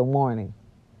was just a warning,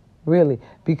 really,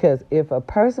 because if a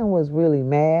person was really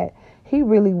mad, he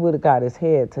really would have got his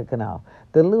head taken off.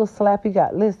 The little slap he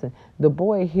got, listen, the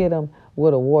boy hit him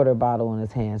with a water bottle in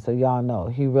his hand. So y'all know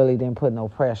he really didn't put no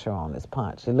pressure on his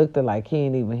punch. It looked like he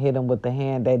didn't even hit him with the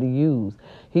hand that he used.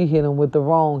 He hit him with the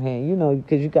wrong hand, you know,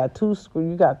 because you got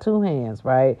two hands,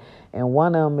 right? And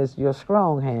one of them is your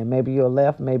strong hand. Maybe your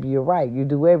left, maybe your right. You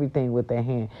do everything with that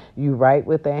hand. You write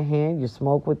with that hand. You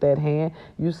smoke with that hand.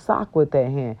 You sock with that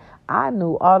hand. I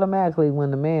knew automatically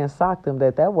when the man socked him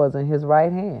that wasn't his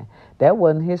right hand. That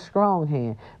wasn't his strong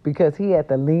hand, because he had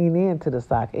to lean into the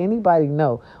sock. Anybody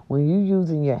know when you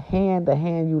using your hand, the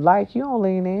hand you like, you don't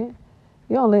lean in.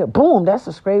 You don't lean. Boom, that's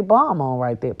a straight bomb on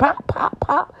right there. Pop, pop,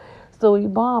 pop. So he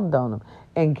bombed on him.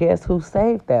 And guess who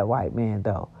saved that white man,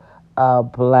 though? A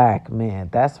black man.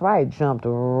 That's right. Jumped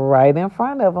right in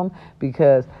front of him,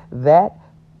 because that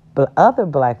other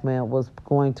black man was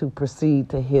going to proceed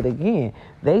to hit again.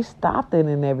 They stopped it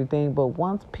and everything, but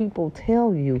once people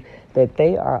tell you that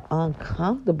they are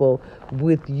uncomfortable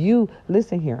with you,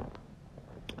 listen here.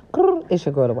 It's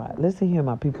your girl, the White. Listen here,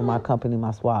 my people, my company,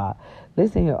 my squad.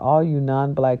 Listen here, all you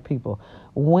non-black people.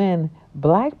 When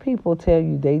black people tell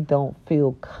you they don't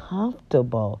feel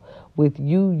comfortable with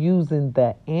you using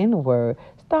the N-word,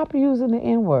 stop using the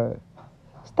N-word.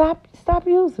 Stop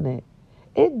using it.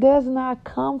 It does not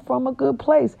come from a good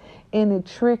place, and it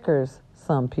triggers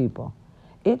some people.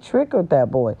 It triggered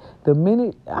that boy. The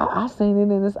minute I seen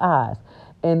it in his eyes,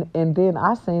 and then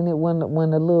I seen it when the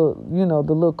little,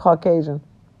 the little Caucasian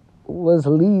was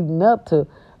leading up to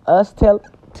us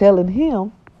telling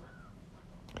him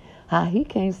how he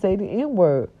can't say the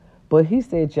N-word, but he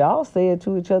said y'all say it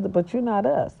to each other, but you're not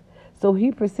us. So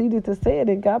he proceeded to say it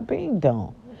and got beamed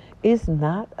on. It's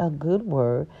not a good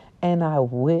word, and I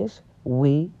wish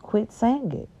we quit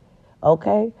saying it.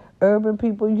 Okay? Urban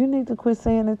people, you need to quit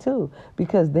saying it too.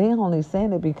 Because they only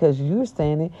saying it because you're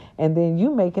saying it and then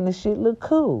you making the shit look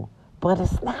cool. But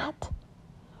it's not.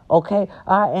 Okay?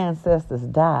 Our ancestors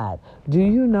died. Do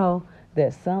you know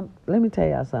that let me tell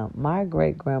y'all something. My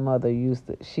great grandmother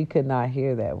she could not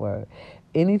hear that word.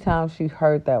 Anytime she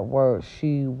heard that word,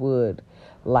 she would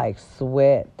like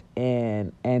sweat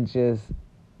and just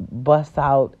bust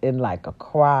out in like a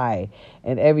cry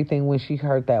and everything when she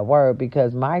heard that word,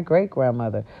 because my great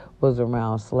grandmother was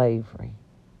around slavery,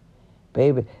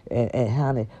 baby. And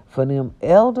honey, for them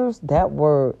elders, that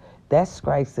word, that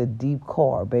strikes a deep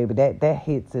chord, baby. That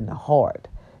hits in the heart,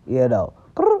 you know.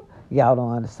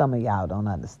 Y'all some of y'all don't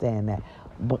understand that,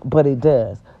 but it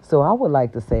does. So I would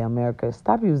like to say, America,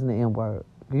 stop using the N word.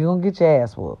 You're going to get your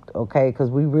ass whooped, okay? Because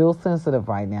we real sensitive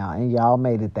right now, and y'all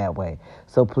made it that way.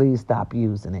 So please stop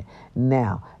using it.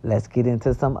 Now, let's get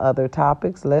into some other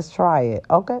topics. Let's try it,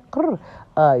 okay?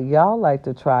 Y'all like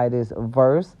to try this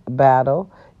verse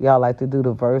battle. Y'all like to do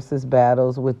the verses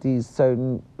battles with these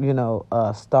certain,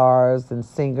 stars and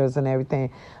singers and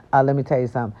everything. Let me tell you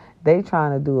something. They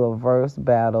trying to do a verse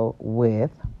battle with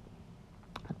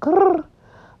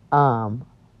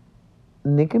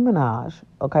Nicki Minaj,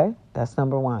 okay? That's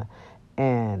number one.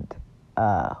 And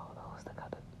who's the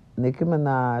other? Nicki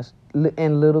Minaj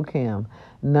and Little Kim.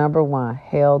 Number one,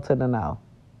 Hell to the No.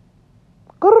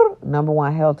 Number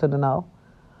one, Hell to the No.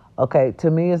 Okay, to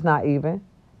me it's not even.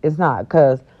 It's not,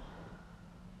 because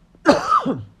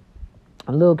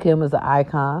Little Kim is an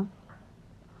icon.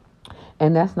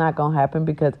 And that's not going to happen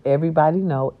because everybody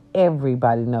know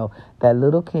that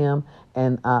Little Kim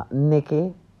and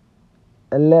Nicki,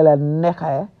 Lil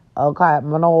Nicki, okay,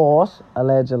 Minaj,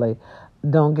 allegedly,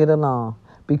 don't get along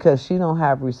because she don't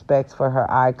have respect for her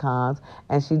icons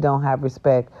and she don't have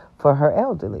respect for her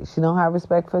elderly. She don't have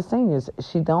respect for seniors.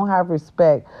 She don't have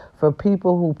respect for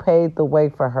people who paved the way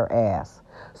for her ass.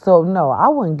 So, no, I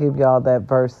wouldn't give y'all that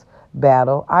verse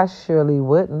battle. I surely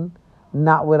wouldn't.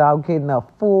 Not without getting a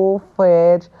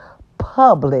full-fledged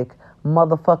public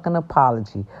motherfucking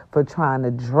apology for trying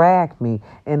to drag me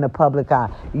in the public eye.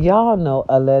 Y'all know,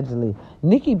 allegedly,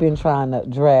 Nicki been trying to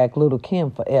drag Little Kim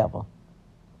forever.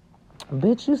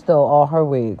 Bitch, you stole all her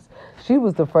wigs. She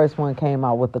was the first one came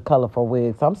out with the colorful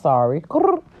wigs. I'm sorry.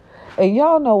 And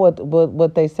y'all know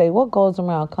what they say. What goes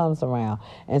around comes around.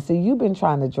 And see, you've been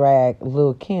trying to drag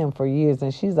Lil' Kim for years,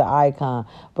 and she's an icon.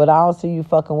 But I don't see you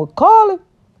fucking with Carly,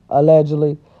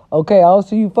 allegedly. Okay, I don't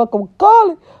see you fucking with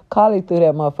Carly. Carly threw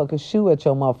that motherfucking shoe at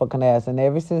your motherfucking ass. And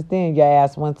ever since then, your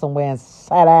ass went somewhere and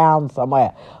sat down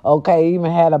somewhere. Okay,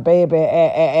 even had a baby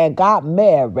and got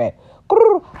married.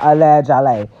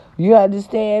 Allegedly. You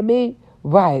understand me?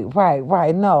 Right.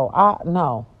 No,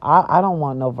 I don't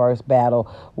want no verse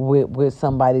battle with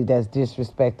somebody that's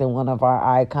disrespecting one of our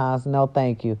icons. No,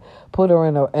 thank you. Put her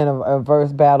in a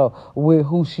verse battle with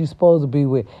who she's supposed to be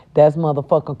with. That's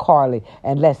motherfucking Carly.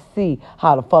 And let's see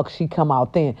how the fuck she come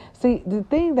out then. See, the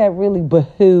thing that really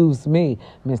behooves me,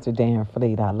 Mr. Dan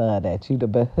Fleet, I love that. You to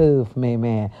behoove me,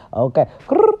 man. Okay.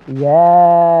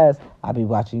 Yes. I be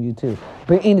watching you too.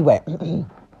 But anyway.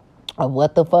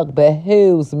 What the fuck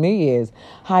behooves me is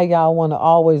how y'all want to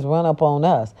always run up on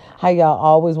us. How y'all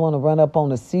always want to run up on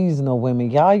the seasonal women.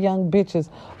 Y'all young bitches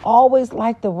always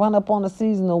like to run up on the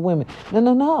seasonal women.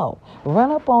 No.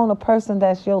 Run up on a person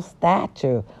that's your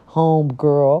stature, home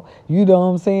girl. You know what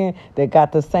I'm saying? That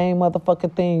got the same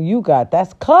motherfucking thing you got.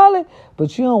 That's Carly,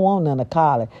 but you don't want none of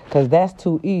Carly because that's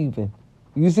too even.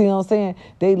 You see what I'm saying?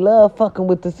 They love fucking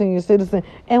with the senior citizen.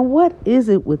 And what is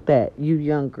it with that, you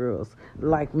young girls,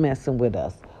 like messing with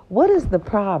us? What is the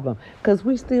problem? Because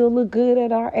we still look good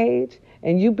at our age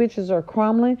and you bitches are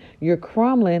crumbling. You're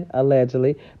crumbling,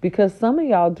 allegedly, because some of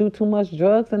y'all do too much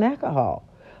drugs and alcohol.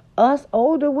 Us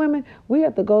older women, we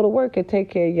have to go to work and take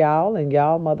care of y'all and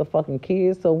y'all motherfucking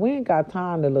kids. So we ain't got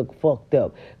time to look fucked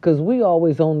up because we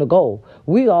always on the go.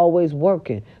 We always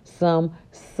working. Some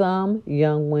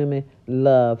young women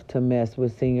love to mess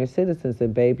with senior citizens.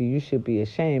 And baby, you should be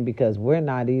ashamed because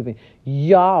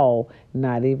y'all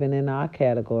not even in our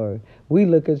category. We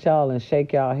look at y'all and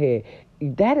shake y'all head.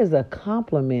 That is a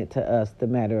compliment to us, the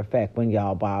matter of fact, when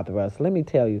y'all bother us. Let me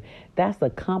tell you, that's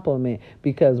a compliment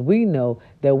because we know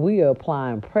that we are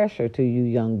applying pressure to you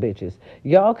young bitches.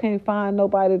 Y'all can't find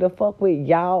nobody to fuck with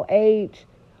y'all age.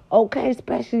 Okay,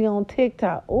 especially on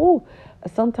TikTok. Ooh,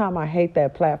 sometimes I hate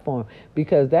that platform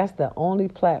because that's the only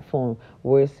platform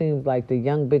where it seems like the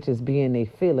young bitches be in their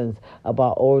feelings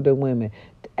about older women.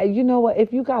 And you know what?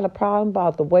 If you got a problem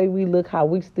about the way we look, how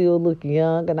we still look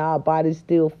young and our bodies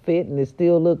still fit and it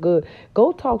still look good,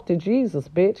 go talk to Jesus,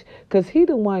 bitch. Because he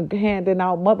the one handing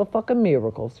out motherfucking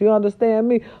miracles. You understand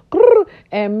me?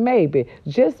 And maybe,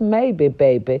 just maybe,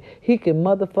 baby, he can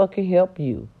motherfucking help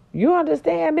you. You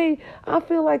understand me? I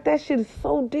feel like that shit is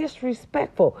so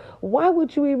disrespectful. Why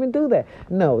would you even do that?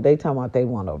 No, they talking about they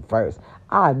want a verse.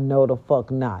 I know the fuck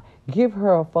not. Give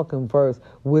her a fucking verse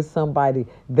with somebody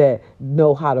that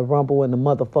know how to rumble in the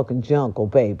motherfucking jungle,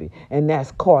 baby. And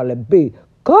that's Carly B.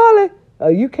 Carly,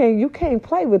 you can't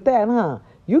play with that, huh?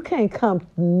 You can't come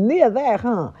near that,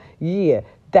 huh? Yeah,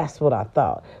 that's what I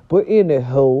thought. But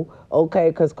anywho, okay,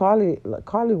 because Carly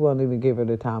won't even give her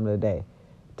the time of the day.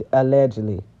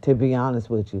 Allegedly, to be honest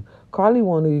with you. Carly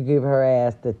won't even give her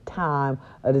ass the time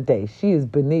of the day. She is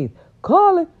beneath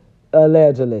Carly,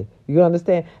 allegedly. You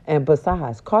understand? And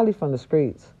besides, Carly from the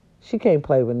streets. She can't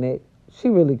play with Nick. She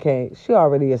really can't. She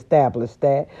already established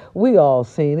that. We all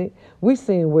seen it. We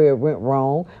seen where it went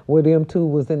wrong, where them two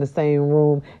was in the same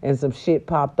room and some shit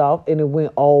popped off and it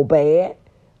went all bad.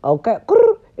 Okay?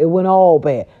 It went all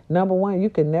bad. Number one, you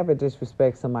can never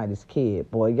disrespect somebody's kid.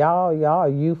 Boy, y'all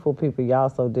youthful people. Y'all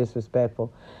so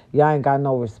disrespectful. Y'all ain't got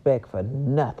no respect for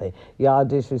nothing. Y'all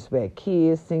disrespect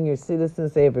kids, senior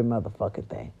citizens, every motherfucking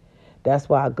thing. That's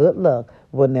why good luck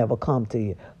will never come to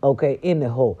you. Okay,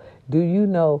 anyhow, do you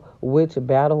know which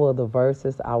battle of the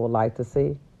verses I would like to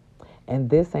see? And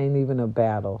this ain't even a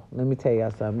battle. Let me tell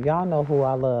y'all something. Y'all know who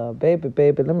I love. Baby,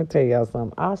 let me tell y'all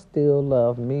something. I still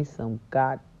love me some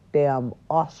goddamn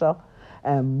Usher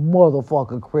and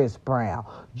motherfucking Chris Brown.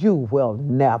 You will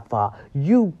never.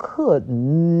 You could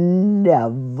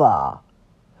never.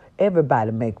 Everybody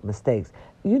make mistakes.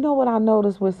 You know what I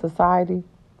noticed with society?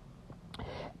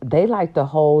 They like to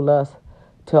hold us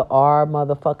to our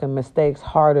motherfucking mistakes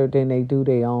harder than they do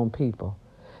their own people.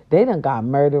 They done got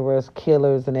murderers,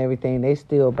 killers, and everything. They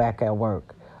still back at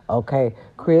work. Okay?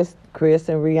 Chris and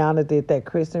Rihanna did that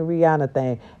Chris and Rihanna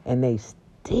thing, and they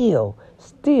still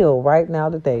right now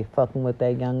today fucking with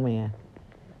that young man.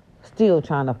 Still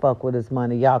trying to fuck with his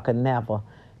money. Y'all can never.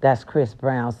 That's Chris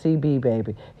Brown, CB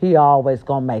baby. He always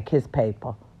gonna make his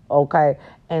paper. Okay?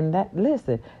 And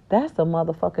listen, that's a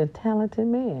motherfucking talented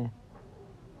man.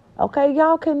 Okay,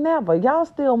 y'all can never. Y'all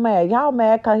still mad. Y'all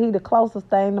mad because he the closest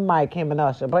thing to Mike, him and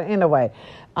Usher. But anyway,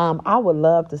 I would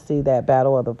love to see that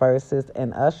battle of the verses.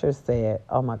 And Usher said,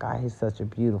 oh my God, he's such a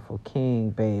beautiful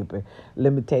king, baby.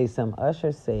 Let me tell you something.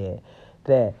 Usher said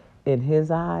that in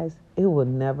his eyes, it will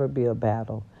never be a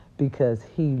battle because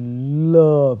he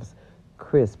loves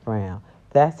Chris Brown.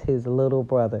 That's his little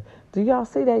brother. Do y'all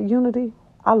see that unity?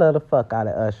 I love the fuck out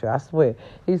of Usher. I swear.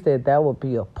 He said that would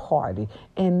be a party.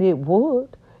 And it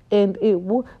would. And it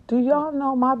would. Do y'all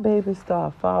know my baby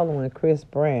started following Chris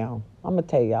Brown? I'm going to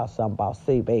tell y'all something about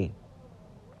CB.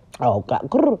 Oh, God.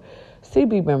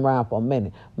 CB been around for a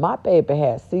minute. My baby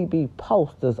had CB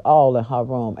posters all in her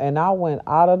room. And I went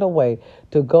out of the way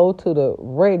to go to the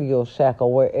Radio Shack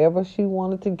or wherever she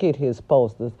wanted to get his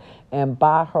posters and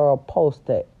buy her a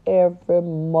poster every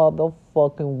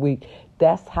motherfucking week.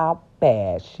 That's how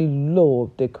bad she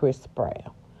loved the Chris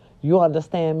Brown. You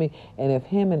understand me? And if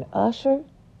him and Usher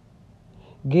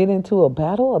get into a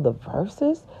battle of the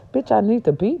verses, bitch, I need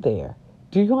to be there.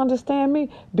 Do you understand me?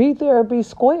 Be there or be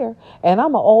square. And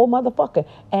I'm an old motherfucker.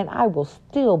 And I will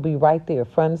still be right there,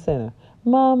 front and center.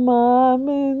 My mom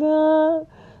and I,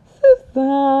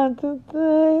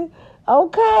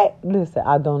 okay. Listen,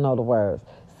 I don't know the words.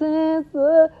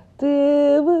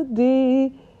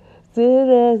 Sensitivity.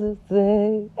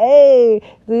 Hey,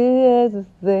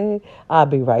 I'll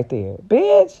be right there.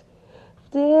 Bitch,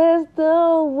 just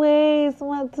don't waste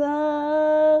my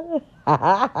time.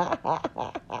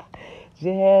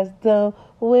 Just don't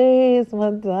waste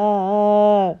my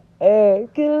time. Hey,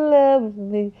 can love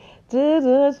me.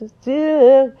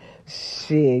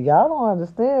 Shit, y'all don't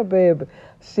understand, baby.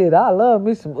 Shit, I love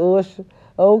me some Usher.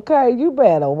 Okay, you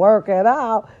better work it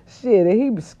out. Shit, and he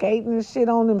be skating and shit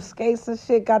on them skates and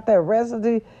shit. Got that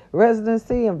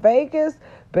residency in Vegas.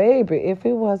 Baby, if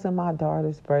it wasn't my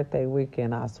daughter's birthday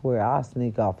weekend, I swear I'll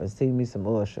sneak off and see me some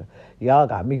Usher. Y'all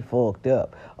got me fucked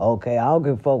up. Okay, I don't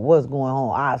give a fuck what's going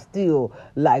on. I still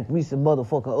like me some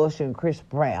motherfucking Usher and Chris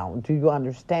Brown. Do you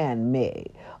understand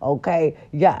me? Okay,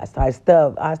 yes, I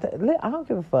don't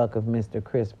give a fuck if Mr.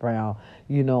 Chris Brown,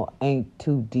 ain't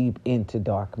too deep into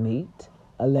dark meat,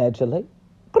 allegedly.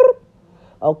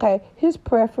 Okay, his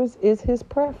preference is his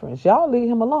preference. Y'all leave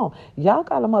him alone. Y'all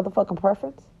got a motherfucking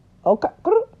preference. Okay,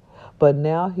 But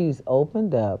now he's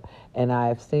opened up, and I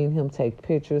have seen him take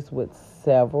pictures with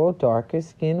several darker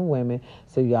skinned women,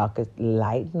 so y'all could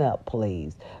lighten up,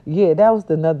 please. Yeah, that was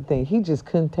another thing. He just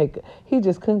couldn't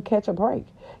catch a break.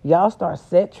 Y'all start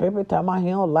set tripping, talking about he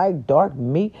don't like dark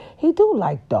meat. He do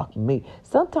like dark meat.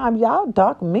 Sometimes y'all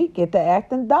dark meat get to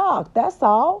acting dark. That's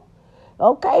all.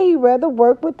 Okay, he rather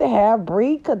work with the half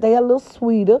breed because they a little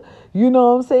sweeter. You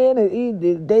know what I'm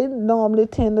saying? They normally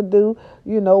tend to do,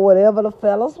 whatever the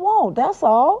fellas want. That's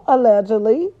all.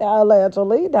 Allegedly.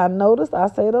 I noticed I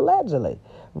said allegedly.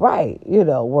 Right.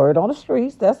 Word on the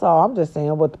streets. That's all. I'm just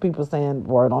saying what the people saying,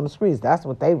 word on the streets. That's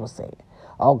what they were saying.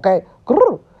 Okay.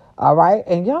 All right.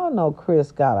 And y'all know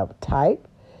Chris got a type.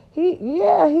 He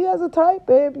has a type,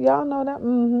 babe. Y'all know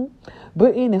that.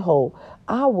 But anyhow,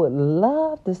 I would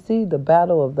love to see the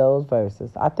battle of those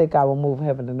verses. I think I will move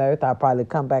heaven and earth. I'll probably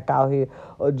come back out here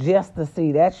or just to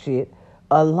see that shit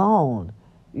alone.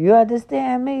 You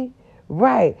understand me?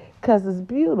 Right. Because it's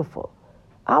beautiful.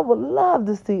 I would love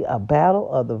to see a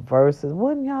battle of the verses.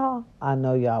 Wouldn't y'all? I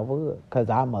know y'all would, because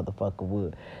I motherfucker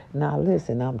would. Now,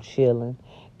 listen, I'm chilling.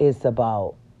 It's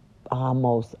about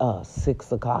almost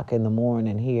 6 o'clock in the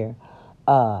morning here.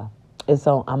 I'm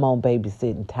on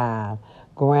babysitting time,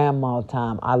 grandma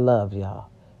time. I love y'all,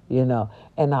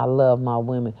 and I love my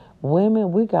women.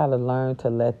 Women, we got to learn to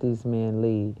let these men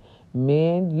lead.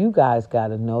 Men, you guys got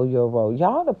to know your role.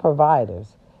 Y'all the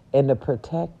providers and the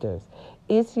protectors.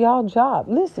 It's y'all job.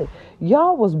 Listen,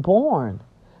 y'all was born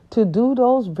to do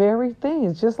those very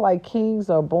things. Just like kings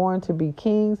are born to be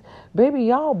kings. Baby,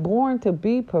 y'all born to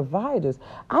be providers.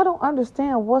 I don't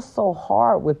understand what's so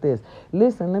hard with this.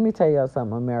 Listen, let me tell y'all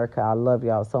something, America. I love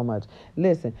y'all so much.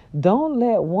 Listen, don't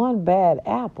let one bad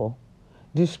apple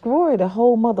destroy the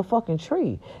whole motherfucking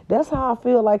tree. That's how I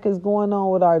feel like it's going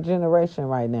on with our generation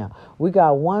right now. We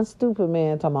got one stupid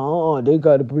man talking about, they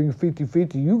got to bring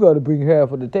 50-50. You got to bring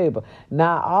half of the table.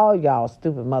 Not all y'all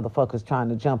stupid motherfuckers trying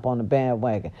to jump on the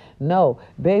bandwagon. No,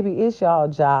 baby, it's y'all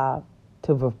job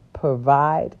to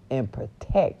provide and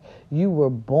protect. You were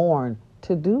born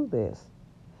to do this.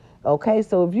 Okay,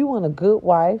 so if you want a good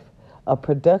wife, a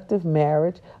productive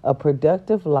marriage, a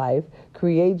productive life,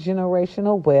 create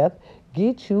generational wealth,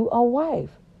 get you a wife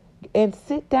and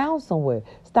sit down somewhere.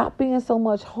 Stop being so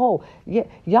much hoe. Yeah,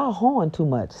 y'all hoeing too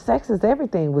much. Sex is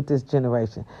everything with this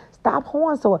generation. Stop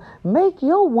hoeing so much. Make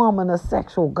your woman a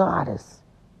sexual goddess.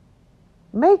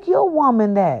 Make your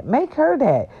woman that. Make her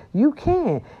that. You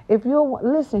can.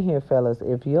 Listen here, fellas.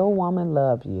 If your woman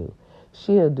love you,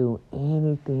 she'll do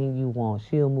anything you want.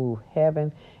 She'll move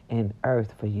heaven and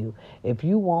earth for you. If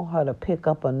you want her to pick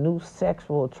up a new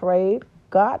sexual trade,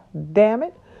 God damn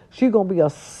it, she gonna be a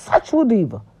sexual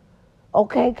diva,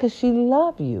 okay? Because she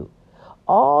love you.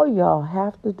 All y'all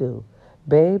have to do,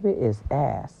 baby, is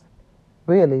ask.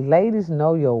 Really, ladies,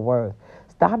 know your worth.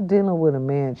 Stop dealing with a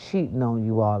man cheating on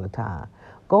you all the time.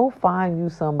 Go find you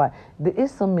somebody.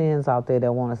 There's some men out there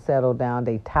that want to settle down.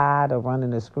 They tired of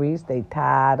running the streets. They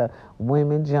tired of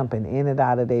women jumping in and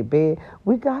out of their bed.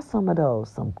 We got some of those,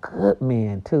 some good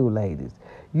men too, ladies.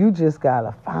 You just got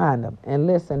to find them. And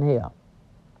listen here.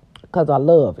 Because I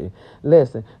love you.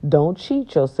 Listen, don't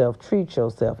cheat yourself. Treat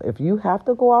yourself. If you have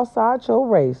to go outside your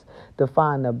race to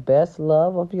find the best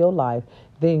love of your life,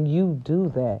 then you do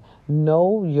that.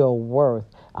 Know your worth.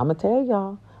 I'm going to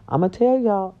tell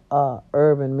y'all,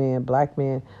 urban men, black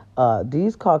men,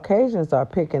 these Caucasians are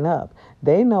picking up.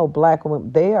 They know black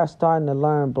women. They are starting to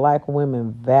learn black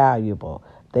women valuable.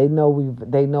 They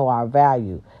know our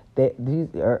value. These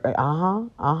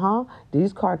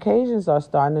Caucasians are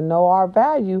starting to know our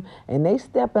value, and they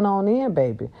stepping on in,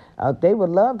 baby. They would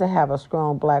love to have a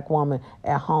strong black woman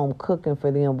at home cooking for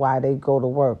them while they go to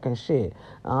work and shit.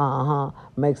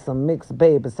 Make some mixed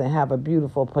babies and have a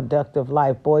beautiful, productive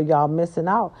life. Boy, y'all missing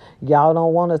out. Y'all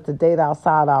don't want us to date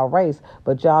outside our race,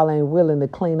 but y'all ain't willing to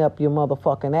clean up your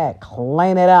motherfucking act.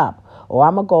 Clean it up. Or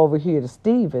I'm going to go over here to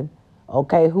Steven,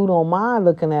 okay, who don't mind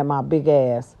looking at my big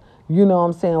ass. You know what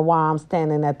I'm saying? While I'm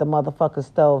standing at the motherfucking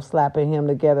stove, slapping him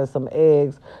together some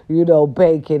eggs,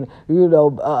 bacon,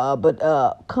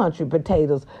 country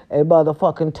potatoes and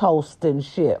motherfucking toast and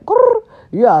shit.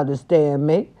 You understand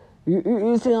me?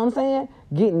 You see what I'm saying?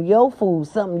 Getting your food,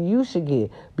 something you should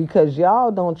get, because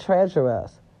y'all don't treasure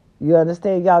us. You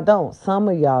understand? Y'all don't. Some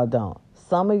of y'all don't.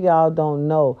 Some of y'all don't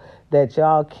know that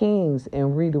y'all kings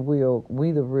and we the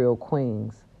real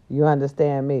queens. You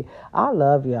understand me? I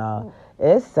love y'all.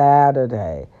 It's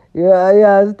Saturday. You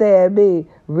understand me?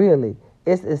 Really.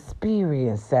 It's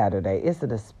Experience Saturday. It's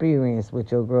an experience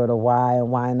with your girl, the why and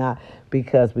why not,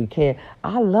 because we can.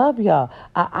 I love y'all.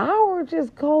 An hour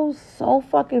just goes so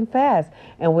fucking fast.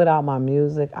 And without my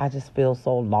music, I just feel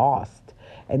so lost.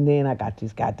 And then I got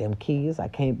these goddamn kids. I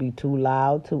can't be too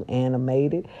loud, too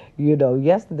animated.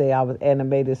 Yesterday I was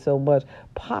animated so much,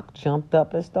 Pac jumped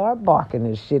up and started barking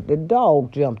and shit. The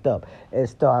dog jumped up and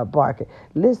started barking.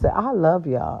 Listen, I love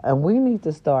y'all, and we need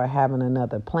to start having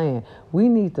another plan. We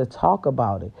need to talk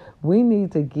about it. We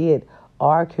need to get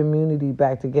our community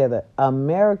back together.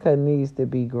 America needs to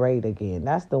be great again.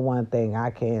 That's the one thing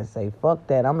I can say. Fuck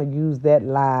that. I'm going to use that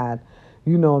line,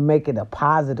 and make it a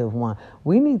positive one.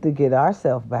 We need to get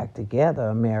ourselves back together,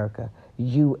 America,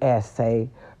 USA,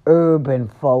 urban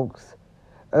folks.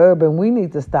 Urban, we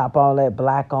need to stop all that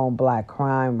black on black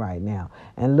crime right now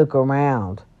and look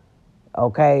around.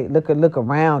 Okay? Look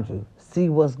around you. See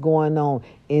what's going on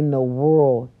in the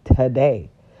world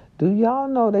today. Do y'all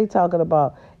know they talking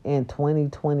about in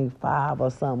 2025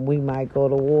 or something, we might go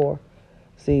to war?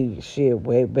 See, shit,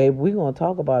 wait, baby, we going to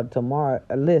talk about it tomorrow.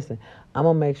 Listen, I'm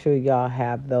going to make sure y'all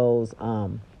have those,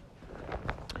 what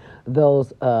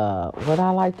I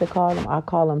like to call them, I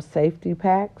call them safety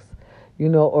packs,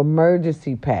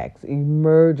 emergency packs.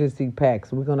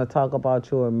 We're going to talk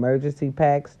about your emergency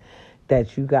packs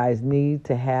that you guys need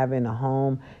to have in a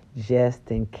home just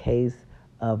in case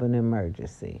of an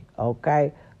emergency,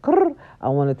 okay? I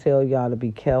want to tell y'all to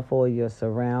be careful of your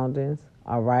surroundings,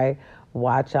 all right?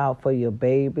 Watch out for your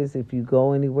babies if you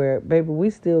go anywhere. Baby, we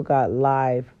still got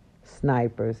live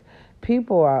snipers.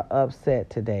 People are upset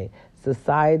today.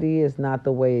 Society is not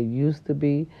the way it used to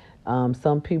be.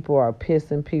 Some people are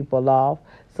pissing people off.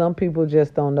 Some people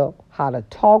just don't know how to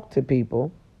talk to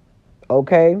people,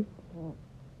 okay?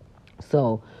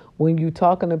 So when you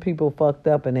talking to people fucked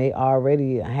up and they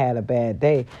already had a bad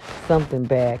day, something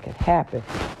bad could happen.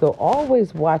 So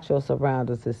always watch your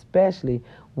surroundings, especially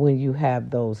when you have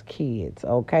those kids,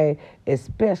 okay?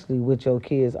 Especially with your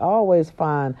kids. Always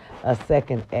find a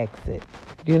second exit.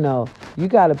 You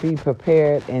got to be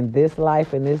prepared in this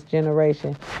life, in this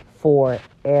generation, for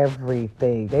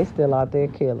everything. They still out there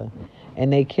killing.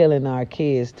 And they killing our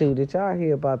kids, too. Did y'all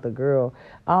hear about the girl?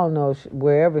 I don't know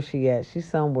wherever she at. She's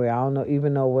somewhere. I don't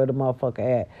even know where the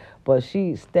motherfucker at. But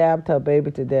she stabbed her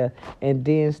baby to death and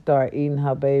then start eating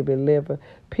her baby liver.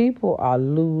 People are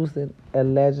losing,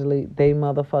 allegedly, they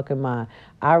motherfucking mind.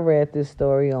 I read this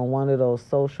story on one of those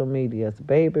social medias.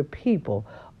 Baby, people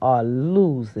are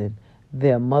losing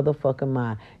their motherfucking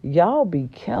mind. Y'all be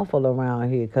careful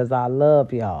around here because I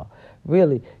love y'all.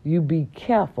 Really, you be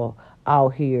careful out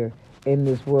here in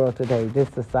this world today, this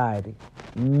society.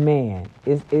 Man,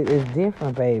 it's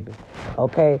different, baby.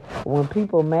 Okay? When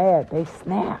people mad, they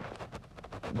snap.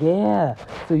 Yeah.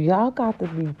 So y'all got to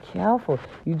be careful.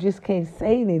 You just can't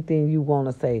say anything you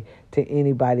want to say to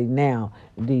anybody now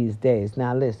these days.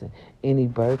 Now listen, any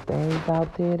birthdays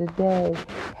out there today?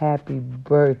 Happy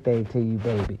birthday to you,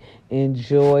 baby.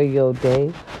 Enjoy your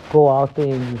day. Go out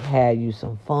there and you have you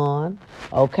some fun.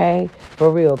 Okay? For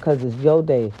real, because it's your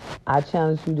day. I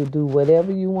challenge you to do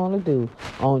whatever you want to do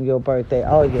on your birthday.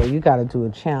 Oh, yeah, you got to do a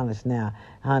challenge now.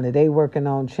 Honey, they working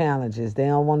on challenges. They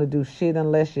don't want to do shit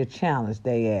unless you challenge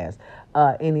they ass.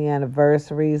 Any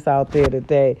anniversaries out there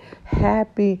today?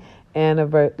 Happy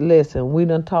anniversary. Listen, we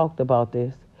done talked about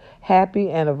this.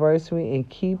 Happy anniversary and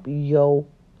keep your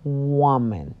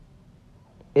woman.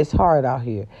 It's hard out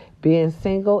here. Being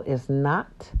single is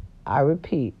not, I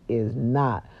repeat, is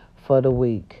not for the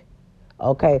weak.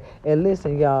 Okay? And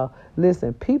listen, y'all.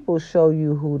 Listen, people show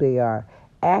you who they are.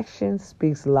 Action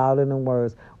speaks louder than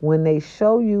words. When they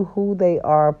show you who they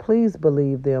are, please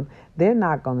believe them. They're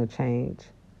not going to change.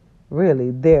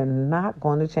 Really, they're not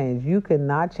going to change. You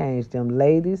cannot change them.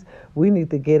 Ladies, we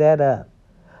need to get that up.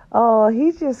 Oh,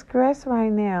 he's just stressed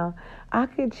right now. I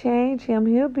could change him.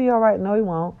 He'll be all right. No, he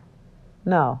won't.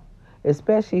 No.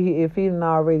 Especially if he done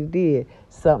already did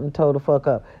something toe the fuck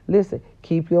up. Listen,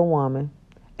 keep your woman.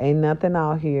 Ain't nothing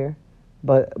out here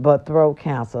but throat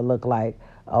cancer look like.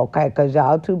 Okay, because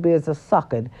y'all too busy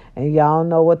sucking, and y'all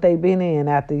know what they been in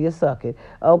after you suck it.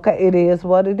 Okay, it is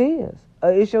what it is.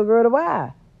 It's your girl to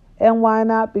why. And why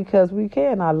not? Because we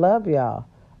can. I love y'all.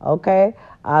 Okay?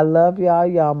 I love y'all.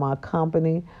 Y'all my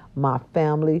company, my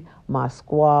family, my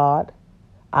squad.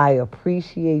 I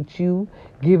appreciate you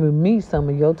giving me some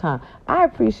of your time. I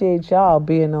appreciate y'all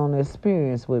being on the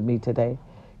experience with me today.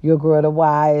 Your girl to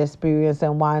why experience,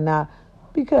 and why not?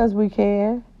 Because we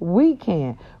can. We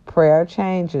can. Prayer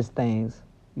changes things.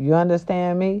 You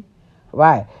understand me?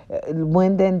 Right.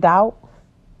 When in doubt,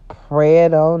 pray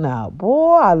it on out.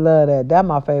 Boy, I love that. That's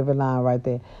my favorite line right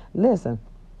there. Listen,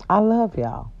 I love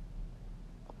y'all.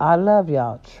 I love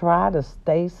y'all. Try to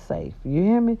stay safe. You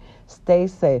hear me? Stay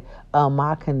safe.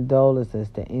 My condolences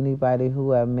to anybody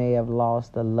who may have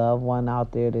lost a loved one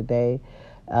out there today.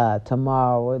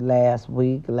 tomorrow, last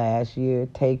week, last year.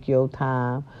 Take your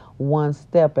time, one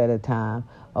step at a time.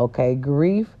 Okay,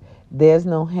 grief, there's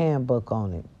no handbook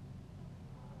on it.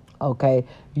 Okay,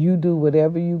 you do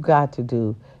whatever you got to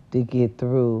do to get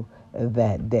through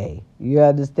that day. You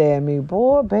understand me?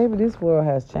 Boy, baby, this world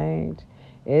has changed.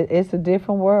 It's a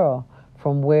different world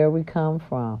from where we come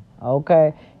from.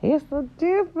 Okay, it's a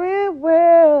different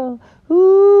world.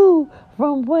 Ooh,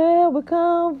 from where we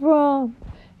come from.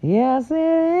 Yes, it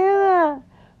is.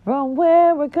 From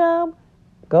where we come.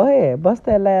 Go ahead, bust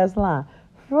that last line.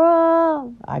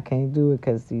 From I can't do it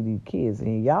because see these kids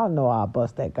and y'all know I'll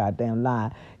bust that goddamn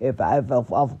line if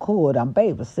could. I'm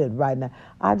babysitting right now.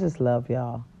 I just love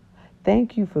y'all.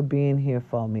 Thank you for being here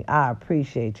for me. I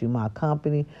appreciate you, my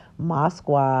company, my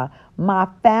squad, my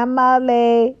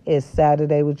family. It's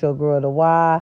Saturday with your girl, The Y.